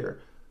something here.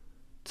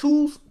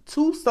 Two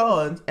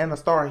suns and a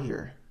star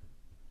here.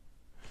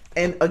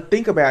 And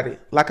think about it.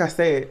 Like I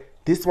said,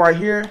 this right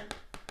here,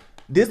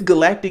 this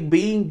galactic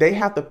being, they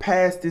have to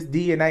pass this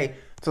DNA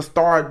to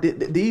start.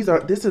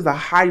 This is a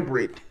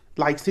hybrid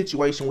like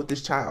situation with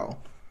this child.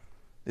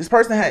 This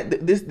person had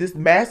this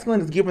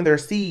masculine is giving their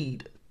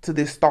seed to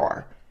this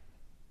star,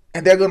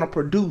 and they're gonna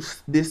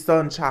produce this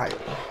sun child.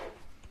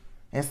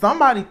 And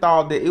somebody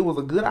thought that it was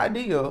a good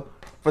idea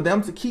for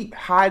them to keep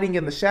hiding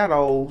in the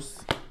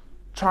shadows,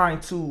 trying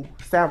to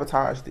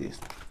sabotage this.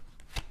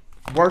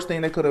 Worst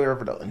thing they could have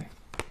ever done.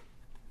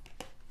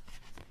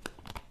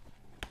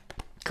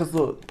 Because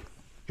look,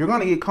 you're going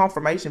to get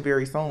confirmation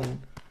very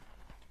soon.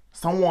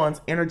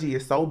 Someone's energy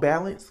is so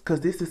balanced because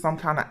this is some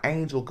kind of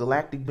angel,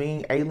 galactic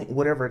being, alien,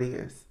 whatever it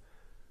is.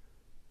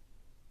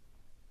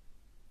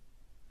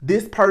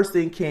 This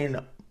person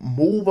can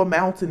move a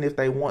mountain if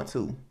they want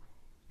to.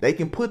 They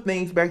can put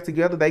things back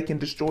together. They can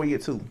destroy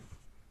it too.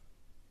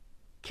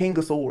 King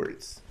of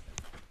Swords.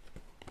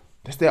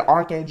 That's that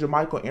Archangel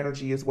Michael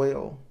energy as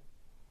well.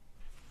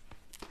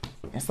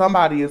 And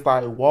somebody is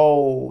like,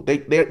 whoa,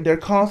 they're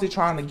constantly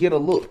trying to get a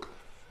look.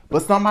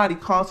 But somebody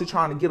constantly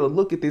trying to get a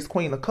look at this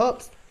Queen of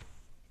Cups,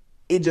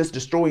 it just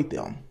destroyed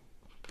them.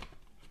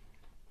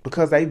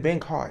 Because they've been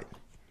caught.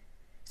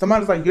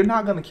 Somebody's like, you're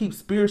not going to keep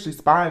spiritually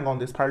spying on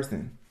this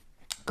person.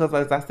 Because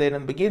as I said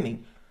in the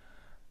beginning,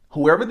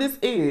 whoever this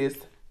is,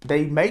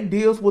 they make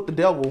deals with the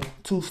devil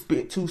to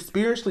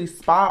spiritually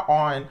spy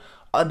on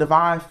a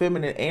divine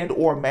feminine and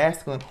or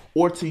masculine,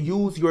 or to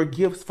use your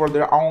gifts for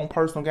their own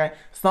personal gain.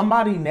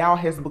 Somebody now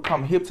has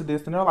become hip to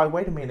this and they're like,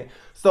 wait a minute.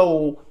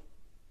 So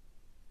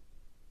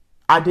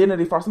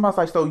identity for somebody's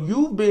like, so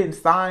you've been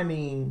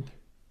signing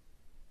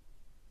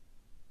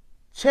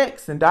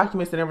checks and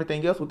documents and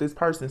everything else with this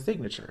person's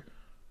signature,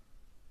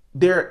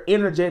 their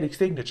energetic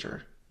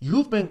signature.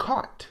 You've been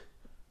caught.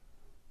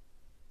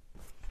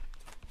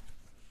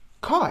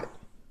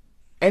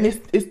 And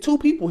it's two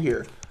people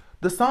here,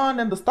 the sun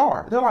and the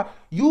star. They're like,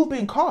 you've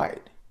been caught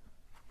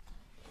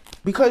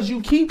because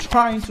you keep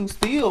trying to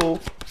steal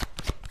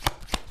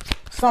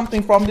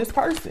something from this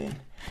person.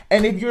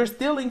 And if you're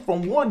stealing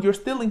from one, you're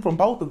stealing from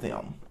both of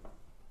them.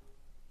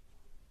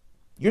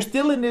 You're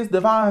stealing this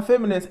divine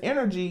feminine's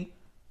energy.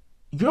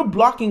 You're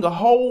blocking a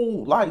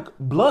whole like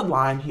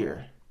bloodline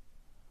here.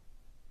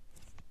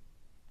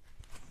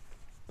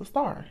 The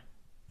star.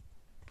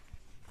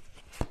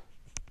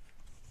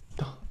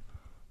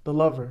 The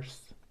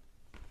lovers.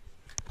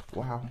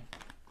 Wow.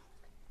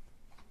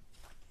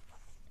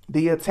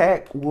 The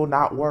attack will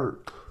not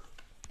work.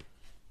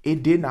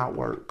 It did not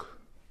work.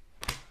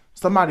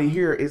 Somebody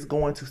here is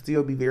going to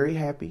still be very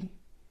happy,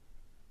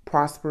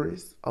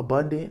 prosperous,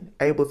 abundant,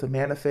 able to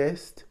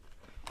manifest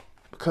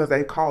because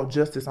they called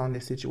justice on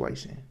this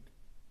situation.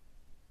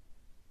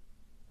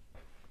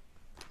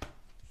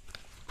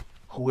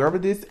 Whoever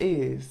this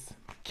is,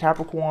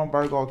 Capricorn,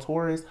 Virgo,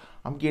 Taurus,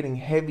 I'm getting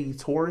heavy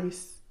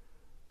Taurus,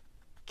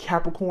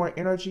 Capricorn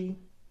energy.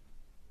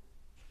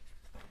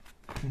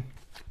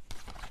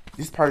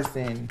 This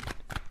person,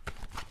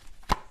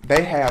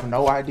 they have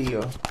no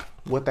idea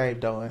what they've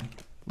done.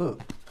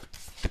 Look,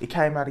 it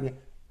came out again.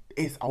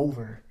 It's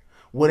over.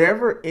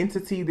 Whatever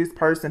entity this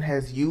person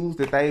has used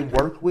that they've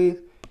worked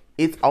with,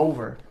 it's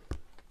over.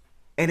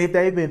 And if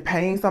they've been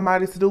paying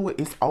somebody to do it,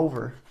 it's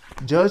over.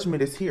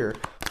 Judgment is here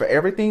for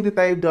everything that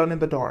they've done in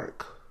the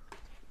dark.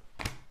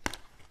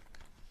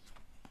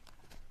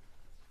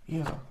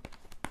 Yeah.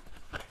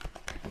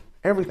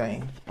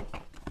 Everything.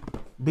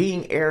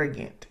 Being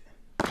arrogant.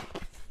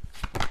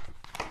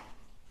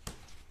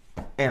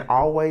 And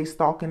always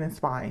stalking and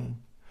spying.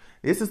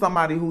 This is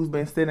somebody who's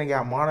been sending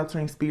out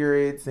monitoring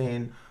spirits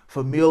and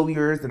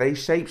familiars, and they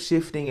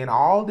shape-shifting, and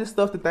all this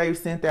stuff that they've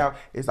sent out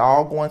is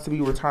all going to be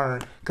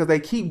returned because they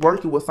keep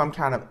working with some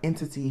kind of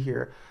entity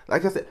here.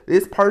 Like I said,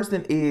 this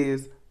person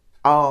is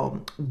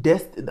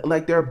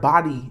like their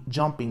body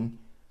jumping,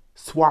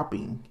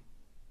 swapping.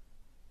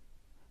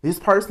 This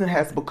person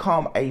has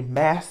become a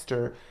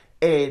master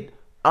at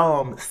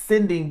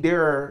sending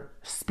their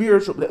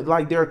spiritual,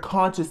 like their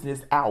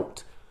consciousness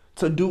out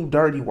to do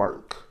dirty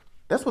work.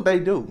 That's what they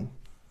do.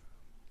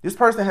 This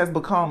person has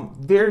become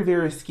very,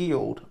 very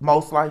skilled,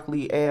 most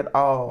likely at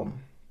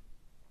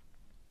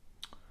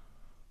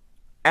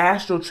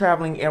astral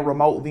traveling and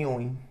remote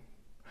viewing.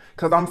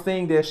 Because I'm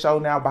seeing this show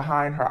now,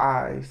 Behind Her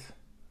Eyes.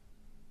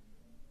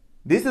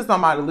 This is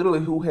somebody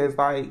literally who has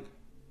like,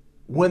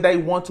 when they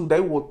want to, they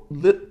will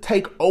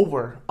take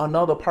over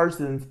another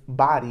person's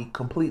body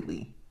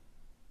completely.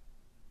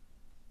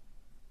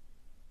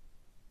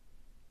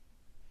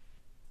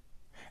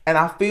 And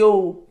I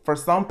feel for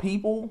some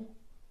people,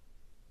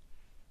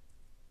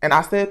 and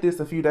I said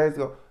this a few days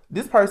ago,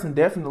 this person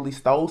definitely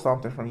stole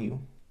something from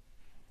you.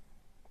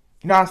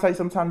 You know, I say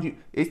sometimes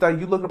it's like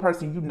you look at a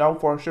person you know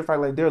for a sure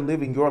fact like they're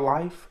living your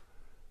life.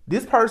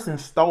 This person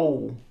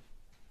stole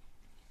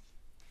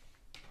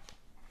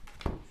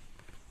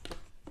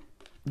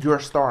your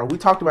star. We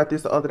talked about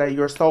this the other day,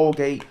 your soul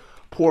gate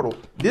portal.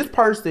 This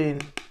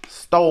person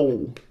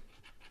stole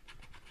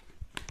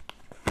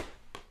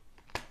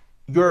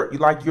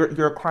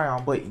your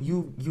crown, but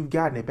you've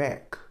gotten it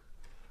back.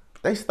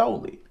 They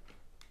stole it.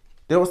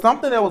 There was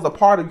something that was a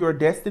part of your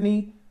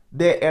destiny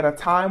that at a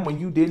time when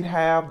you didn't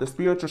have the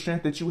spiritual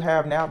strength that you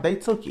have now, they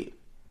took it.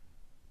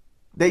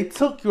 They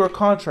took your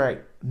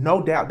contract,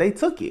 no doubt. They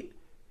took it.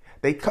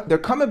 They're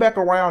coming back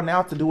around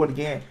now to do it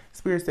again.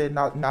 Spirit said,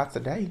 not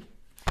today.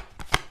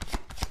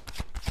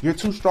 You're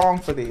too strong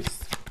for this.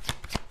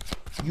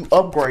 You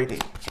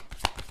upgraded.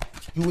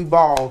 You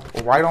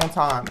evolved right on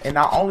time. And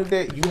not only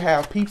that, you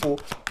have people,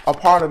 a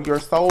part of your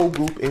soul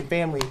group and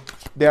family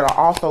that are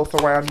also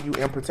surrounding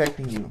you and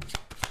protecting you.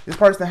 This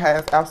person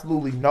has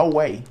absolutely no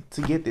way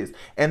to get this.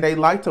 And they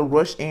like to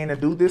rush in and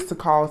do this to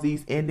cause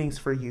these endings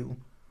for you.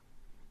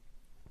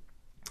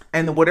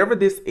 And whatever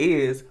this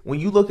is, when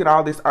you look at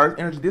all this earth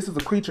energy, this is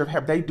a creature of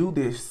heaven. They do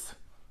this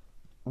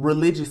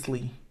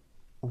religiously,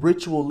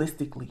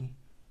 ritualistically.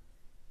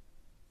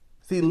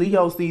 See,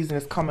 Leo season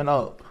is coming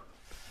up.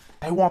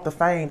 They want the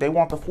fame. They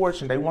want the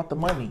fortune. They want the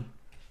money.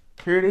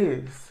 Here it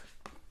is.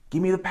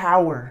 Give me the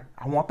power.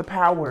 I want the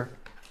power.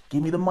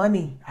 Give me the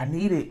money. I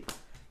need it.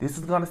 This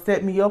is going to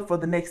set me up for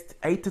the next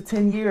 8 to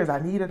 10 years.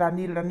 I need it. I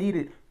need it. I need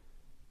it.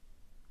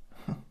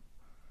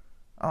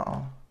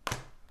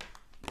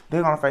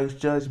 They're going to face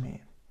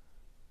judgment.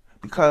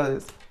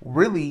 Because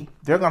really,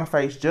 they're going to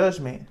face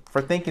judgment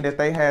for thinking that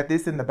they had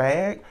this in the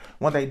bag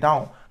when they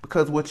don't.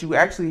 Because what you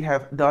actually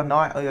have done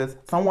now is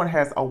someone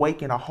has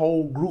awakened a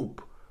whole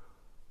group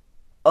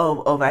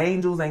of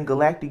angels and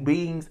galactic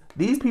beings.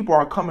 These people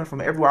are coming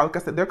from everywhere. Like I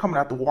said, they're coming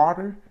out the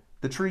water,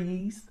 the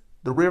trees,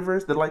 the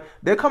rivers, the lake.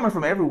 They're coming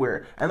from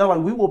everywhere. And they're like,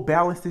 we will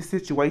balance this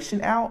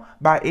situation out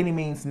by any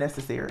means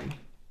necessary.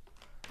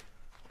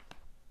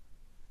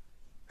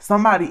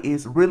 Somebody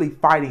is really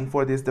fighting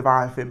for this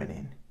divine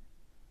feminine.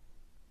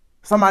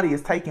 Somebody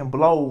is taking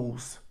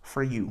blows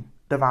for you,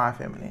 divine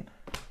feminine.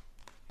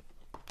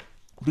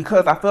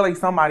 Because I feel like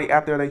somebody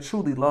out there, they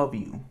truly love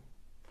you.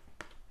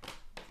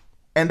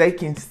 And they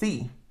can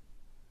see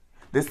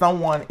that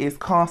someone is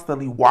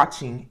constantly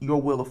watching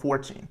your wheel of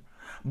fortune.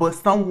 But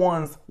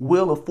someone's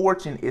wheel of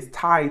fortune is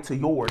tied to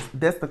yours.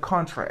 That's the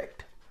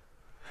contract.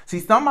 See,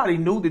 somebody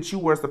knew that you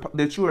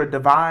were a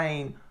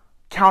divine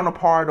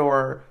counterpart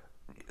or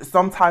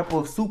some type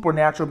of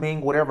supernatural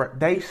being, whatever.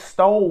 They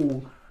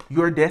stole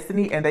your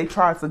destiny and they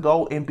tried to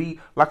go and be,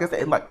 like I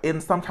said, like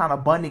in some kind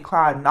of Bunny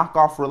Clyde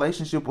knockoff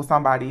relationship with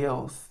somebody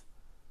else.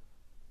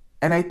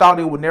 And they thought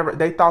that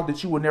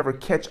you would never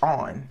catch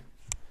on.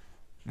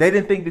 They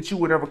didn't think that you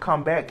would ever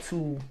come back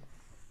to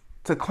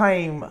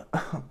claim.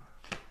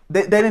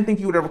 They didn't think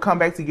you would ever come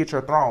back to get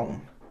your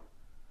throne.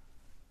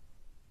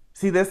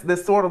 See,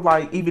 this sort of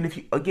like, even if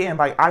you, again,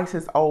 like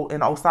Isis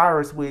and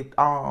Osiris with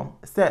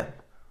Seth.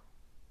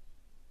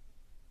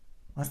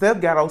 When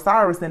Seth got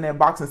Osiris in that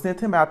box and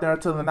sent him out there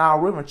to the Nile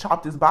River and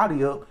chopped his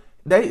body up,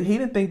 he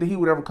didn't think that he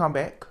would ever come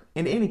back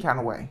in any kind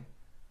of way.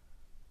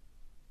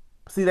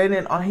 See, they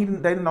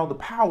didn't know the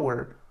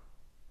power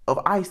of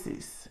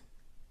Isis,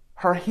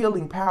 her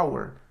healing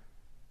power.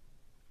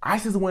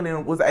 Isis went in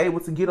and was able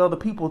to get other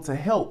people to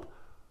help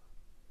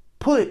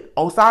put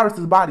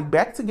Osiris's body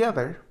back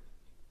together.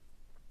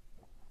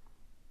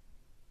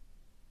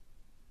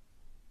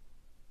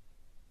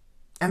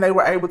 And they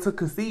were able to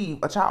conceive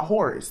a child,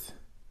 Horus.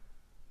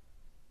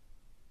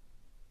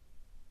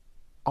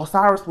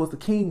 Osiris was the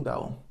king,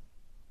 though.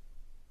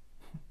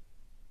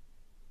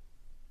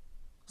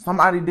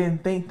 Somebody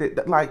didn't think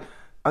that, like,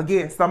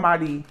 again,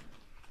 somebody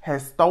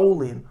has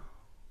stolen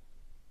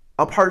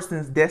a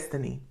person's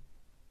destiny.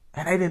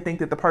 And they didn't think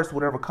that the person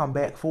would ever come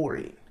back for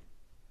it.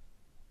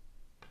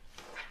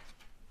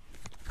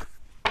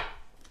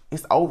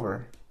 It's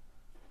over.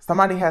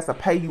 Somebody has to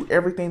pay you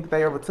everything that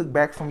they ever took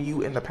back from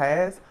you in the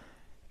past.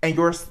 And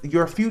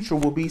your future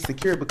will be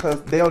secure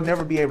because they'll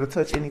never be able to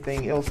touch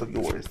anything else of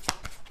yours.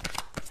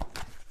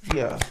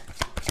 Yeah.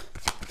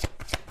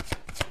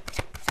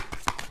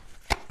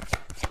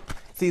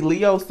 See,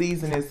 Leo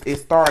season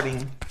is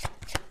starting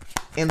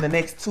in the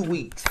next 2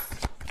 weeks.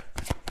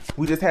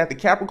 We just had the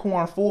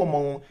Capricorn full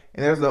moon,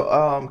 and there's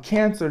a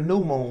Cancer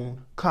new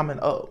moon coming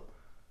up.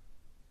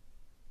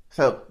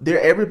 So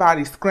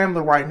everybody's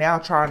scrambling right now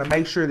trying to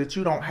make sure that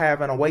you don't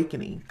have an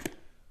awakening.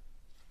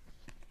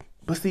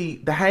 But see,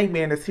 the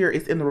hangman that's here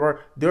is in the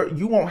reverse.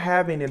 You won't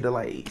have any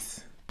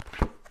delays.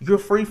 You're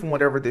free from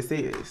whatever this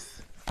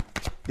is.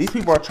 These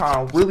people are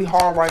trying really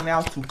hard right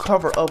now to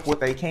cover up what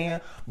they can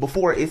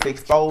before it's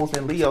exposed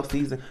in Leo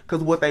season.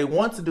 Because what they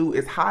want to do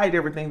is hide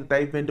everything that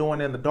they've been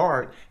doing in the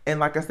dark. And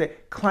like I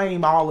said,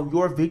 claim all of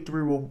your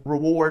victory,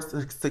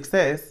 rewards,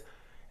 success,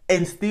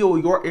 and steal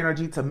your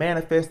energy to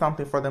manifest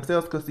something for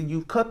themselves. Because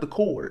you've cut the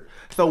cord.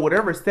 So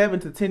whatever 7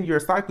 to 10 year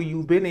cycle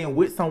you've been in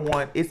with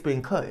someone, it's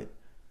been cut.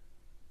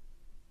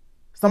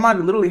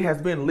 Somebody literally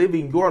has been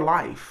living your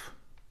life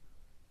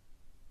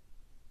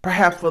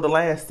Perhaps for the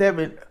last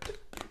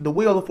the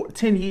wheel of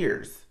 10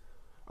 years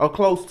or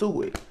close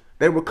to it.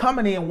 They were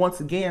coming in once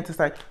again to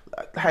say,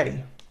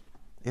 hey,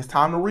 it's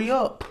time to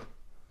re-up.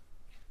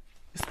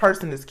 This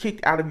person is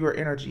kicked out of your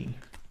energy.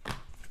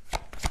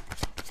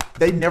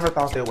 They never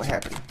thought that would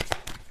happen.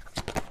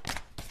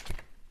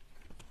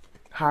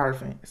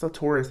 Hierophant. It's a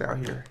Taurus out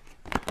here.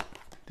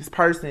 This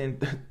person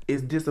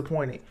is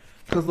disappointed.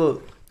 Because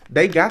look,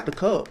 they got the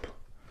cup.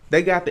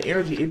 They got the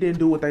energy. It didn't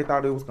do what they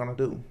thought it was going to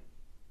do.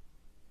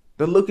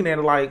 They're looking at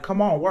it like,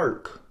 come on,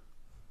 work.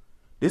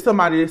 This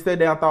somebody that sat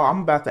down and thought,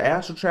 I'm about to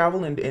astral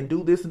travel and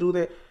do this and do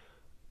that.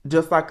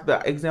 Just like the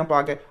example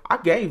I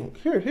gave them.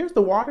 Here's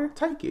the water.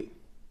 Take it.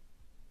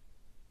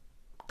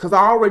 Because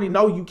I already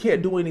know you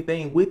can't do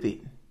anything with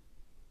it.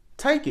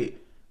 Take it.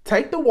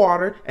 Take the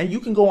water and you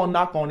can go and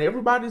knock on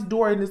everybody's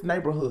door in this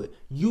neighborhood.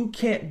 You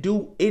can't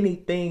do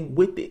anything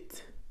with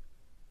it.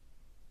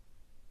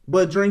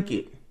 But drink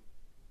it.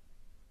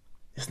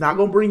 It's not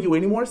going to bring you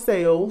any more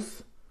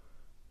sales.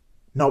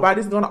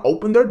 Nobody's going to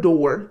open their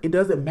door. It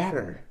doesn't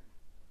matter.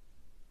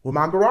 With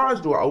my garage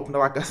door opener,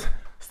 like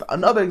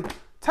another,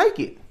 take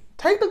it.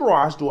 Take the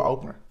garage door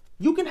opener.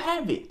 You can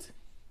have it.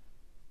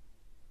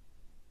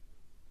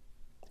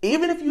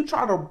 Even if you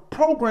try to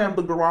program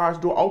the garage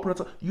door opener,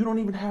 you don't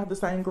even have the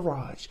same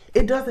garage.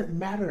 It doesn't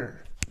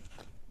matter.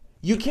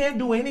 You can't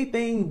do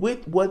anything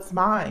with what's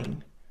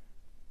mine.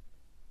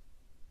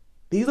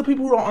 These are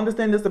people who don't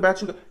understand this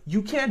about you.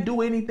 You can't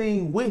do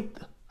anything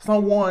with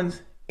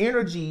someone's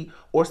energy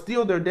or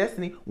steal their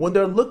destiny when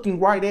they're looking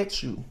right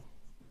at you.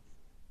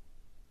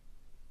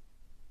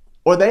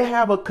 Or they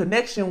have a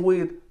connection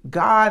with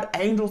God,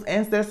 angels,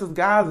 ancestors,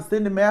 guides,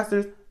 ascended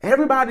masters.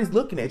 Everybody's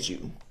looking at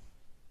you.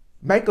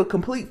 Make a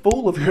complete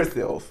fool of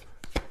yourself.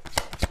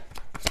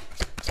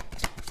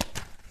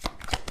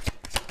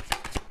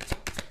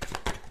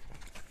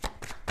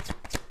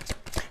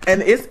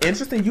 And it's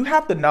interesting. You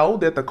have to know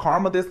that the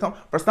karma this comes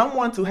for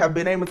someone to have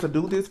been able to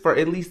do this for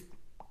at least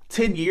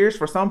 10 years,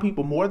 for some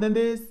people more than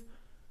this.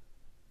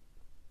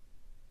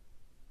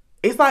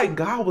 It's like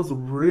God was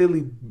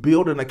really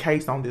building a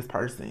case on this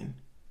person.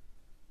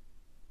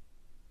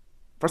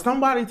 For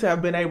somebody to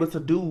have been able to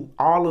do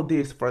all of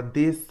this for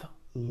this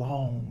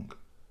long.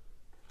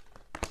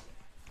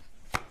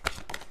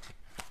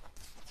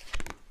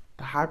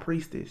 The High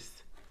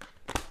Priestess.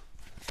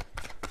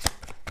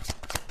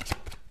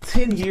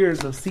 10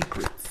 years of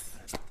secrets.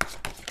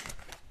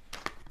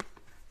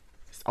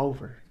 It's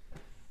over.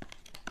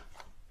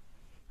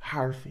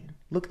 Hierophant.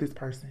 Look at this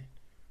person.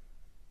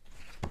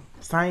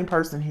 Same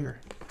person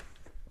here.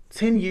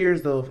 10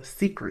 years of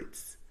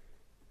secrets.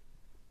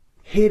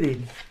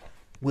 Hidden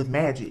with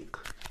magic.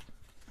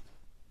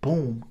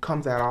 Boom.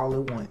 Comes out all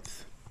at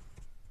once.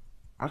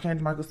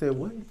 Archangel Michael said,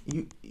 what?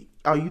 You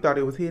thought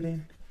it was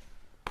hidden?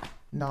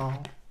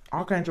 No.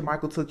 Archangel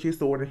Michael took his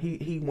sword and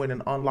he went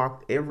and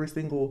unlocked every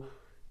single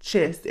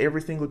chest,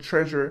 every single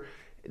treasure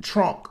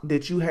trunk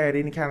that you had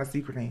any kind of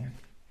secret in.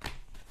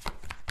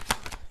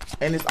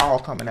 And it's all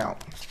coming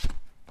out.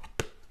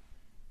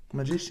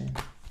 Magician.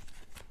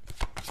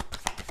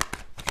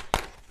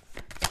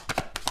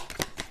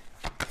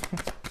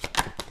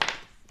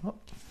 Oh.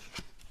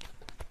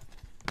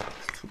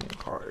 Too many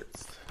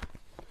cards.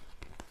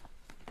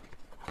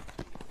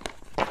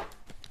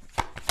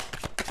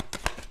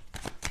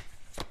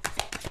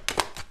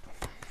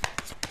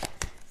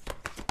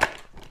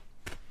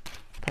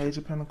 Page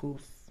of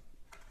Pentacles.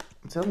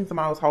 I'm telling you,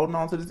 somebody was holding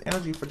on to this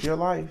energy for dear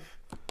life.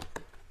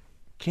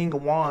 King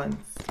of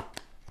Wands.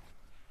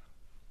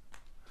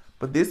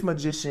 But this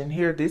magician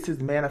here, this is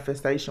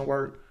manifestation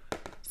work.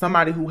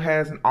 Somebody who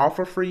has an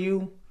offer for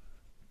you,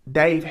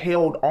 they've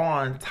held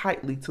on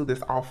tightly to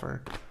this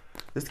offer.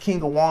 This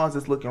King of Wands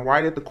is looking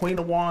right at the Queen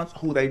of Wands,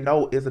 who they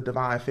know is a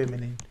divine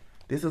feminine.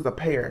 This is a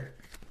pair.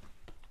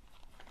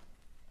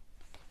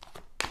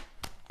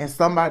 And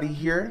somebody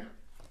here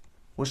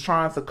was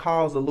trying to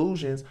cause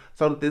illusions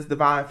so that this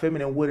divine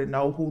feminine wouldn't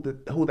know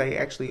who they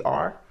actually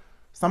are.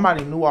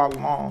 Somebody knew all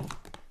along.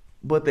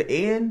 But the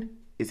end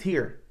is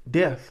here.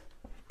 Death.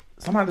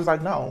 Somebody's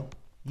like, no,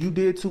 you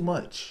did too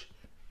much.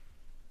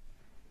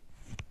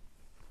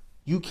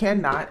 You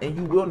cannot and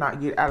you will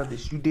not get out of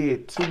this. You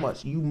did too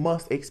much. You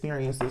must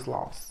experience this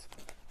loss.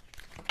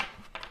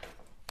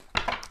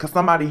 Because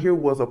somebody here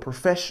was a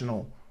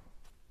professional.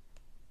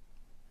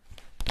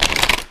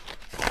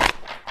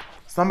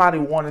 Somebody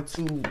wanted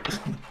to,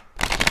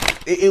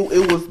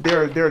 it was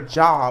their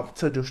job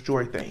to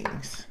destroy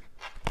things.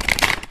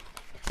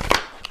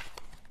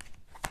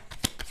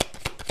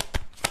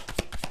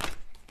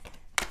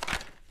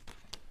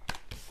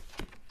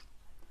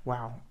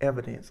 Wow,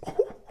 evidence.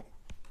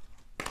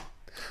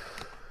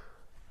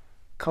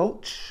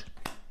 Coach.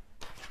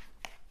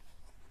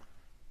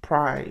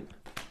 Pride.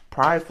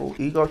 Prideful,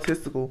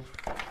 egotistical.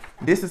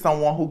 This is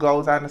someone who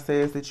goes out and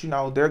says that, you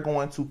know, they're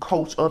going to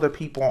coach other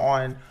people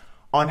on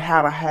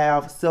how to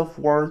have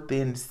self-worth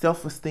and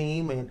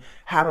self-esteem and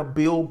how to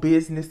build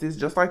businesses,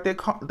 just like that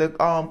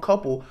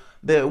couple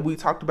that we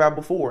talked about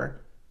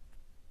before.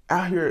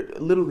 Out here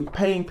literally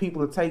paying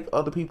people to take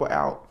other people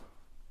out.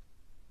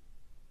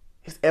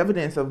 It's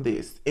evidence of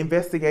this.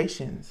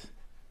 Investigations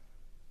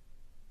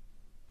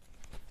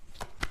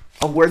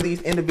of where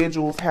these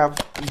individuals have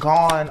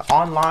gone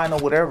online or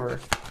whatever.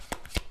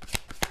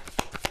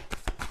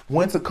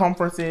 Went to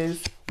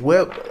conferences,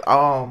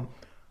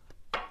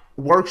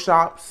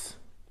 workshops,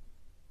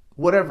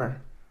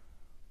 whatever.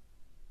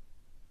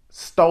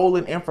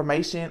 Stolen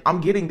information.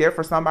 I'm getting there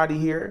for somebody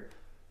here.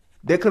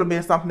 There could have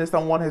been something that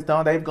someone has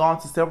done. They've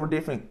gone to several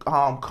different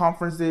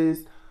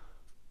conferences,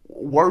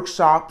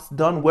 workshops,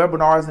 done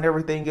webinars and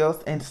everything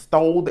else, and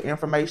stole the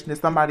information that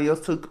somebody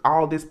else took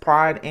all this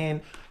pride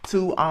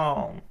into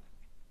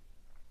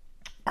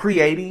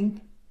creating.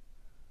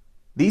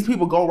 These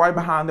people go right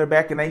behind their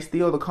back and they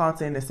steal the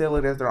content and sell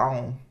it as their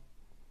own.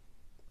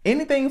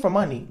 Anything for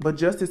money, but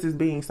justice is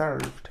being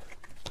served.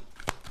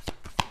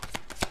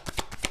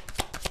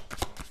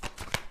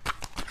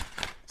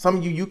 Some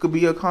of you could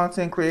be a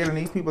content creator, and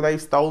these people, they've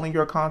stolen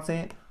your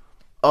content,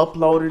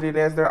 uploaded it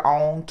as their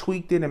own,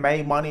 tweaked it and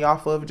made money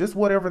off of it. Just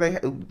whatever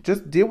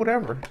just did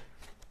whatever.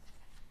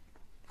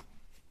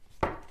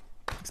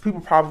 These people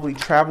probably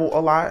travel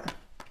a lot.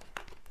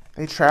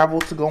 They travel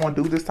to go and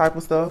do this type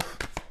of stuff.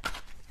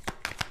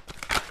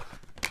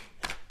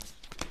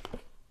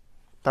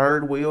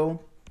 Third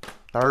wheel,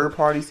 third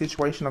party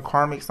situation, a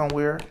karmic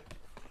somewhere.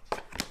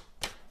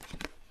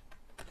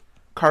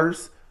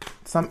 Curse.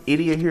 Some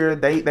idiot here,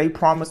 they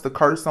promised to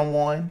curse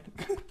someone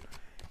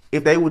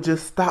if they would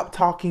just stop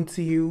talking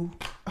to you.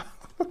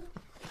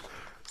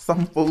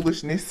 Some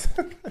foolishness.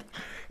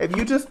 If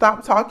you just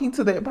stop talking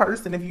to that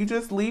person, if you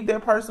just leave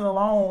that person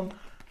alone,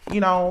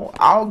 you know,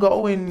 I'll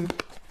go and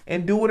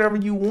do whatever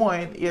you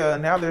want. Yeah,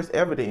 now there's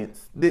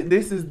evidence.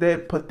 This is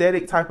that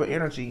pathetic type of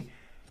energy.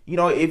 You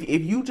know, if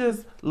you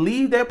just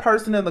leave that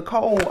person in the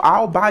cold,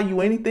 I'll buy you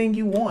anything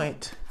you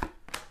want.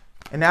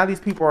 And now these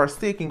people are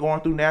sick and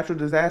going through natural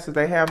disasters.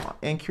 They have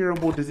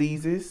incurable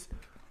diseases.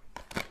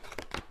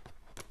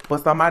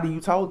 But somebody, you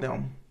told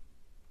them,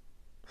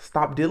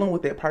 stop dealing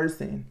with that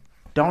person.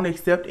 Don't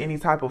accept any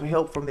type of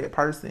help from that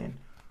person.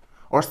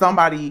 Or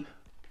somebody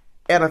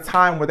at a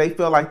time where they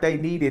feel like they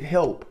needed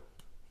help.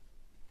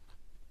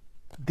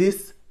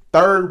 This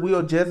third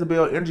wheel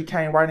Jezebel energy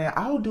came right now.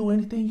 I'll do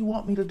anything you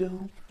want me to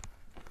do.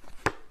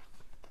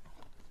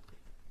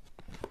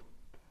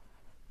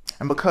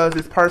 And because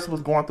this person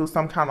was going through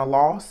some kind of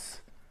loss,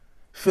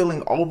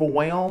 feeling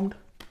overwhelmed,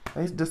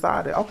 they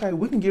decided, okay,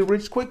 we can get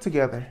rich quick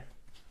together.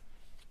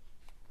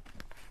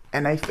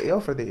 And they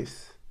fell for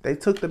this. They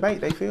took the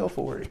bait. They fell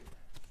for it.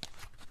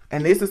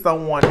 And this is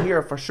someone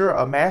here, for sure,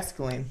 a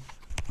masculine.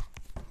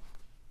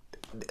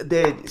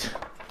 That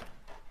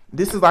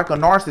this is like a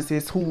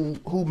narcissist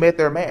who met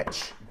their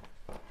match.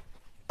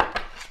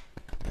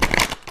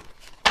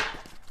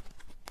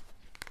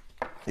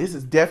 This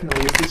is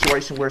definitely a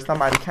situation where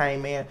somebody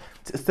came in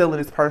to selling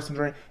this person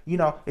drink. You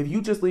know, if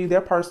you just leave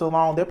that person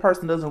alone, that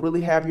person doesn't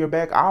really have your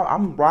back.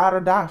 I'm ride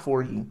or die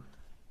for you.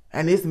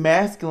 And this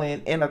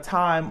masculine, in a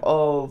time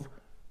of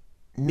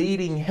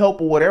needing help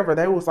or whatever,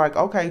 they was like,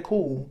 okay,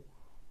 cool.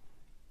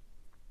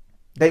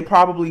 They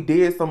probably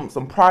did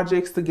some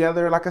projects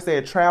together. Like I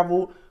said,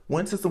 traveled,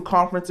 went to some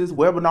conferences,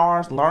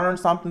 webinars, learned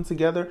something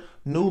together,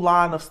 new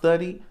line of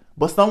study.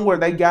 But somewhere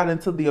they got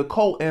into the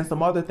occult and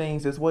some other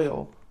things as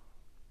well.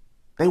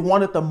 They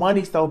wanted the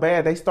money so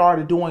bad, they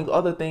started doing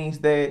other things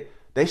that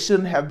they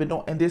shouldn't have been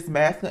doing. And this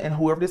masculine and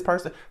whoever this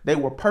person, they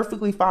were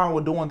perfectly fine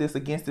with doing this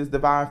against this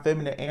divine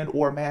feminine and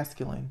or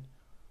masculine.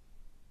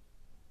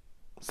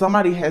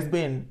 Somebody has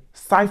been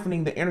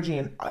siphoning the energy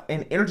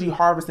and energy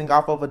harvesting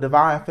off of a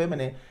divine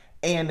feminine.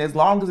 And as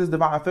long as this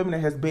divine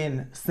feminine has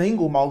been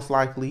single, most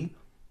likely,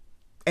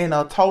 and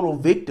a total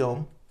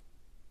victim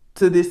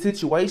to this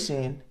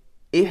situation,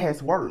 it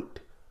has worked.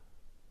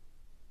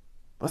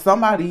 But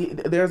somebody,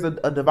 there's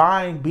a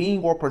divine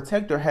being or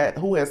protector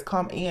who has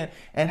come in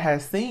and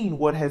has seen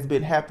what has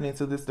been happening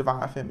to this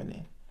divine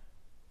feminine.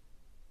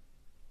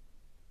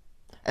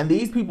 And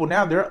these people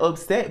now, they're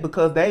upset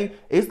because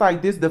it's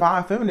like this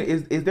divine feminine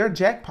is their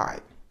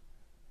jackpot.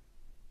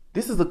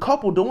 This is a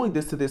couple doing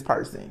this to this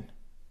person.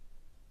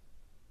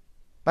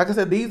 Like I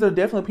said, these are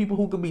definitely people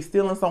who could be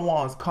stealing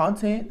someone's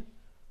content,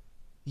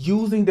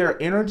 using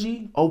their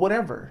energy or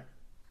whatever.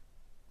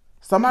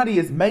 Somebody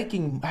has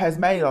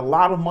made a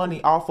lot of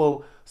money off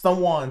of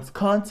someone's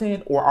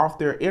content or off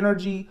their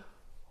energy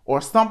or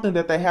something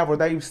that they have, or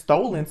they've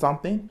stolen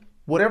something,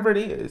 whatever it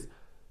is.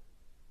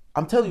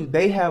 I'm telling you,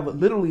 they have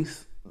literally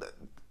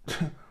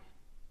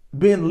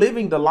been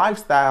living the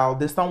lifestyle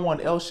that someone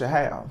else should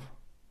have.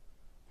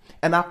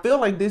 And I feel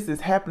like this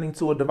is happening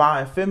to a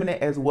divine feminine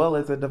as well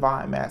as a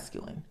divine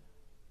masculine.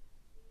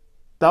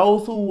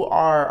 Those who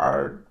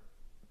are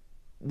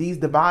these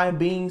divine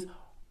beings,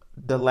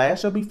 the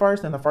last shall be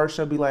first and the first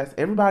shall be last.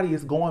 Everybody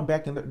is going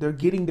back and they're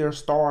getting their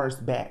stars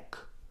back.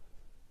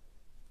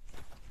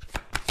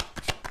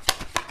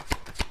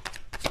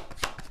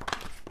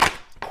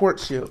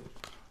 Courtship,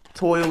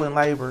 toil and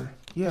labor.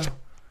 Yeah.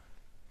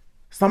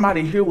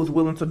 Somebody here was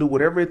willing to do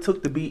whatever it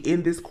took to be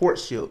in this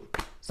courtship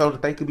so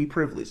that they could be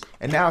privileged.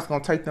 And now it's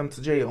going to take them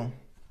to jail.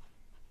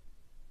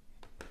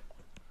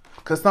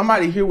 Because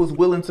somebody here was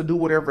willing to do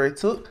whatever it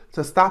took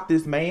to stop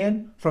this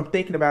man from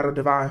thinking about a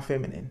divine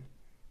feminine.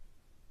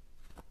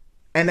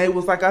 And they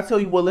was like, I tell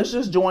you what, let's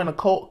just join a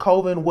cult,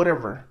 coven,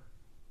 whatever.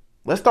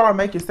 Let's start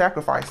making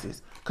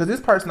sacrifices. Because this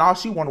person, all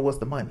she wanted was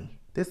the money.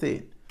 That's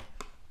it.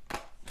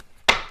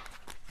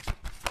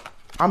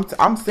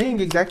 I'm seeing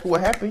exactly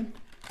what happened.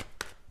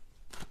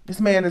 This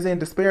man is in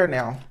despair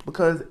now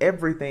because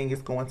everything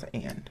is going to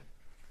end.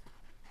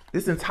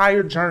 This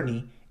entire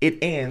journey, it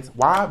ends.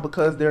 Why?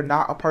 Because they're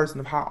not a person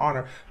of high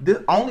honor.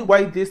 The only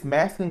way this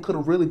masculine could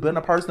have really been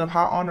a person of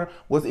high honor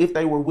was if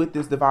they were with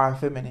this divine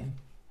feminine.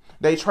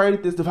 They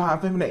traded this divine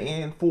feminine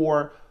in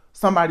for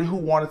somebody who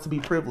wanted to be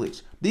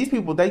privileged. These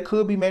people, they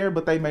could be married,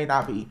 but they may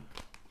not be.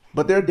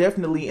 But they're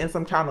definitely in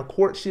some kind of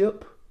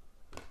courtship,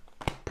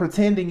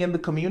 pretending in the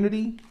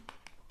community,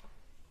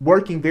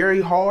 working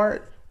very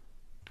hard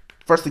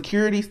for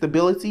security,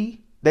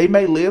 stability. They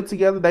may live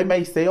together. They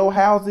may sell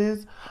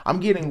houses.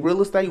 I'm getting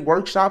real estate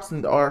workshops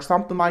or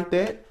something like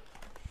that.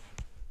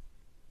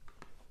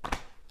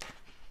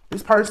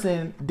 This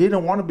person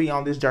didn't want to be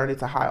on this journey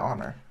to high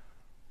honor.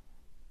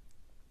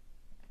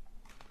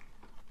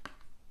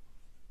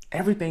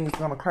 Everything is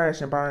going to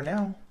crash and burn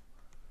now.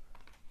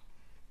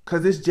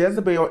 Because this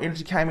Jezebel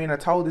energy came in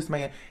and told this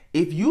man,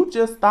 if you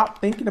just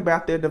stop thinking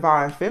about their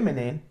divine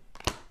feminine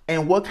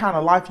and what kind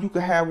of life you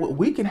could have,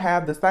 we can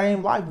have the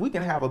same life. We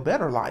can have a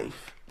better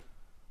life.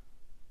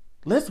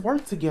 Let's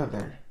work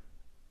together.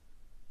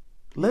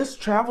 Let's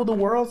travel the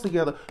world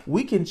together.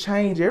 We can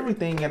change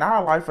everything in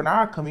our life, in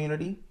our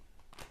community.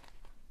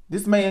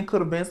 This man could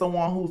have been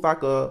someone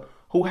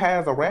who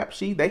has a rap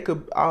sheet. They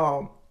could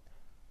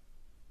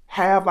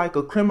have like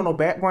a criminal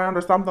background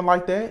or something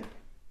like that.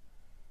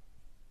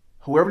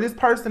 Whoever this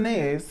person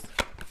is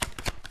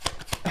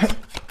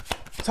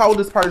told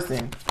this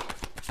person,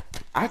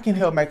 I can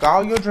help make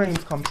all your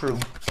dreams come true.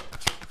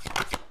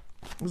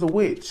 It was a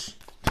witch.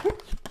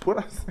 What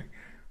I say?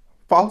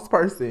 False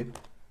person.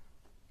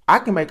 I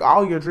can make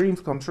all your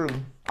dreams come true.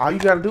 All you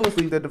got to do is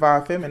leave the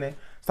divine feminine.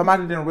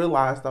 Somebody didn't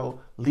realize,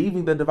 though,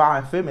 leaving the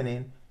divine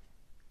feminine,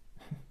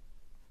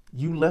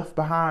 you left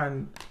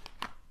behind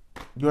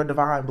your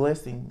divine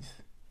blessings.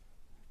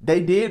 They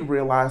did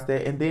realize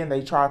that, and then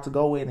they tried to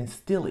go in and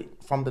steal it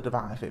from the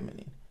divine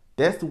feminine.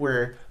 That's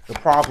where the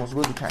problems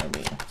really came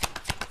in.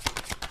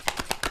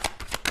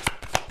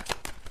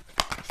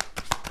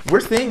 We're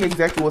seeing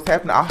exactly what's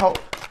happening. I hope,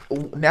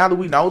 now that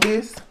we know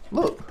this,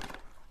 look.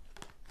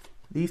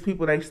 These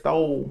people, they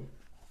stole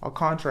a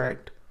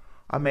contract,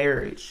 a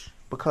marriage,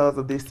 because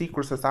of this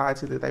secret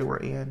society that they were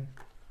in.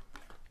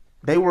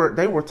 They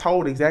were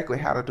told exactly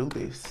how to do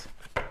this.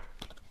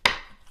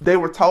 They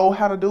were told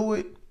how to do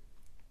it.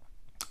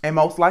 And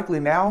most likely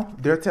now,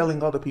 they're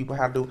telling other people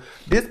how to do it.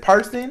 This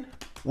person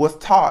was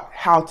taught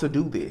how to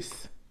do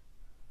this.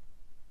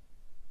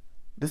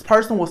 This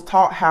person was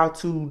taught how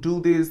to do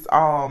this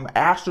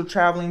astral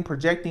traveling,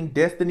 projecting,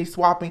 destiny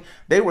swapping.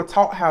 They were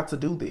taught how to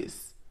do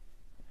this.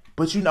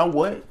 But you know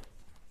what?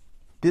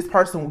 This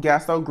person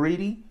got so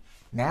greedy.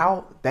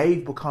 Now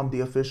they've become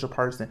the official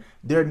person.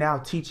 They're now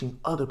teaching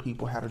other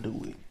people how to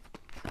do it.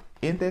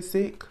 Isn't that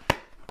sick?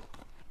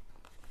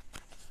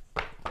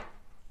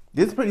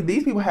 These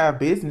people have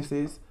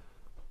businesses.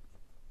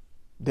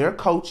 They're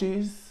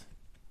coaches,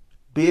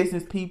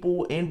 business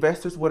people,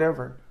 investors,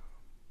 whatever.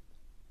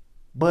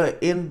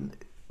 But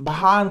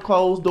behind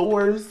closed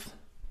doors,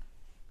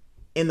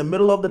 in the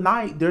middle of the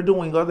night, they're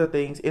doing other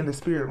things in the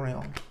spirit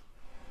realm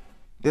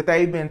that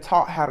they've been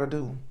taught how to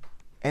do.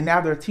 And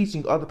now they're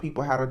teaching other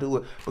people how to do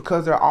it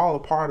because they're all a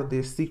part of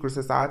this secret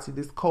society,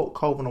 this cult,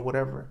 coven, or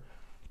whatever.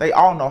 They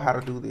all know how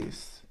to do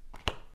this.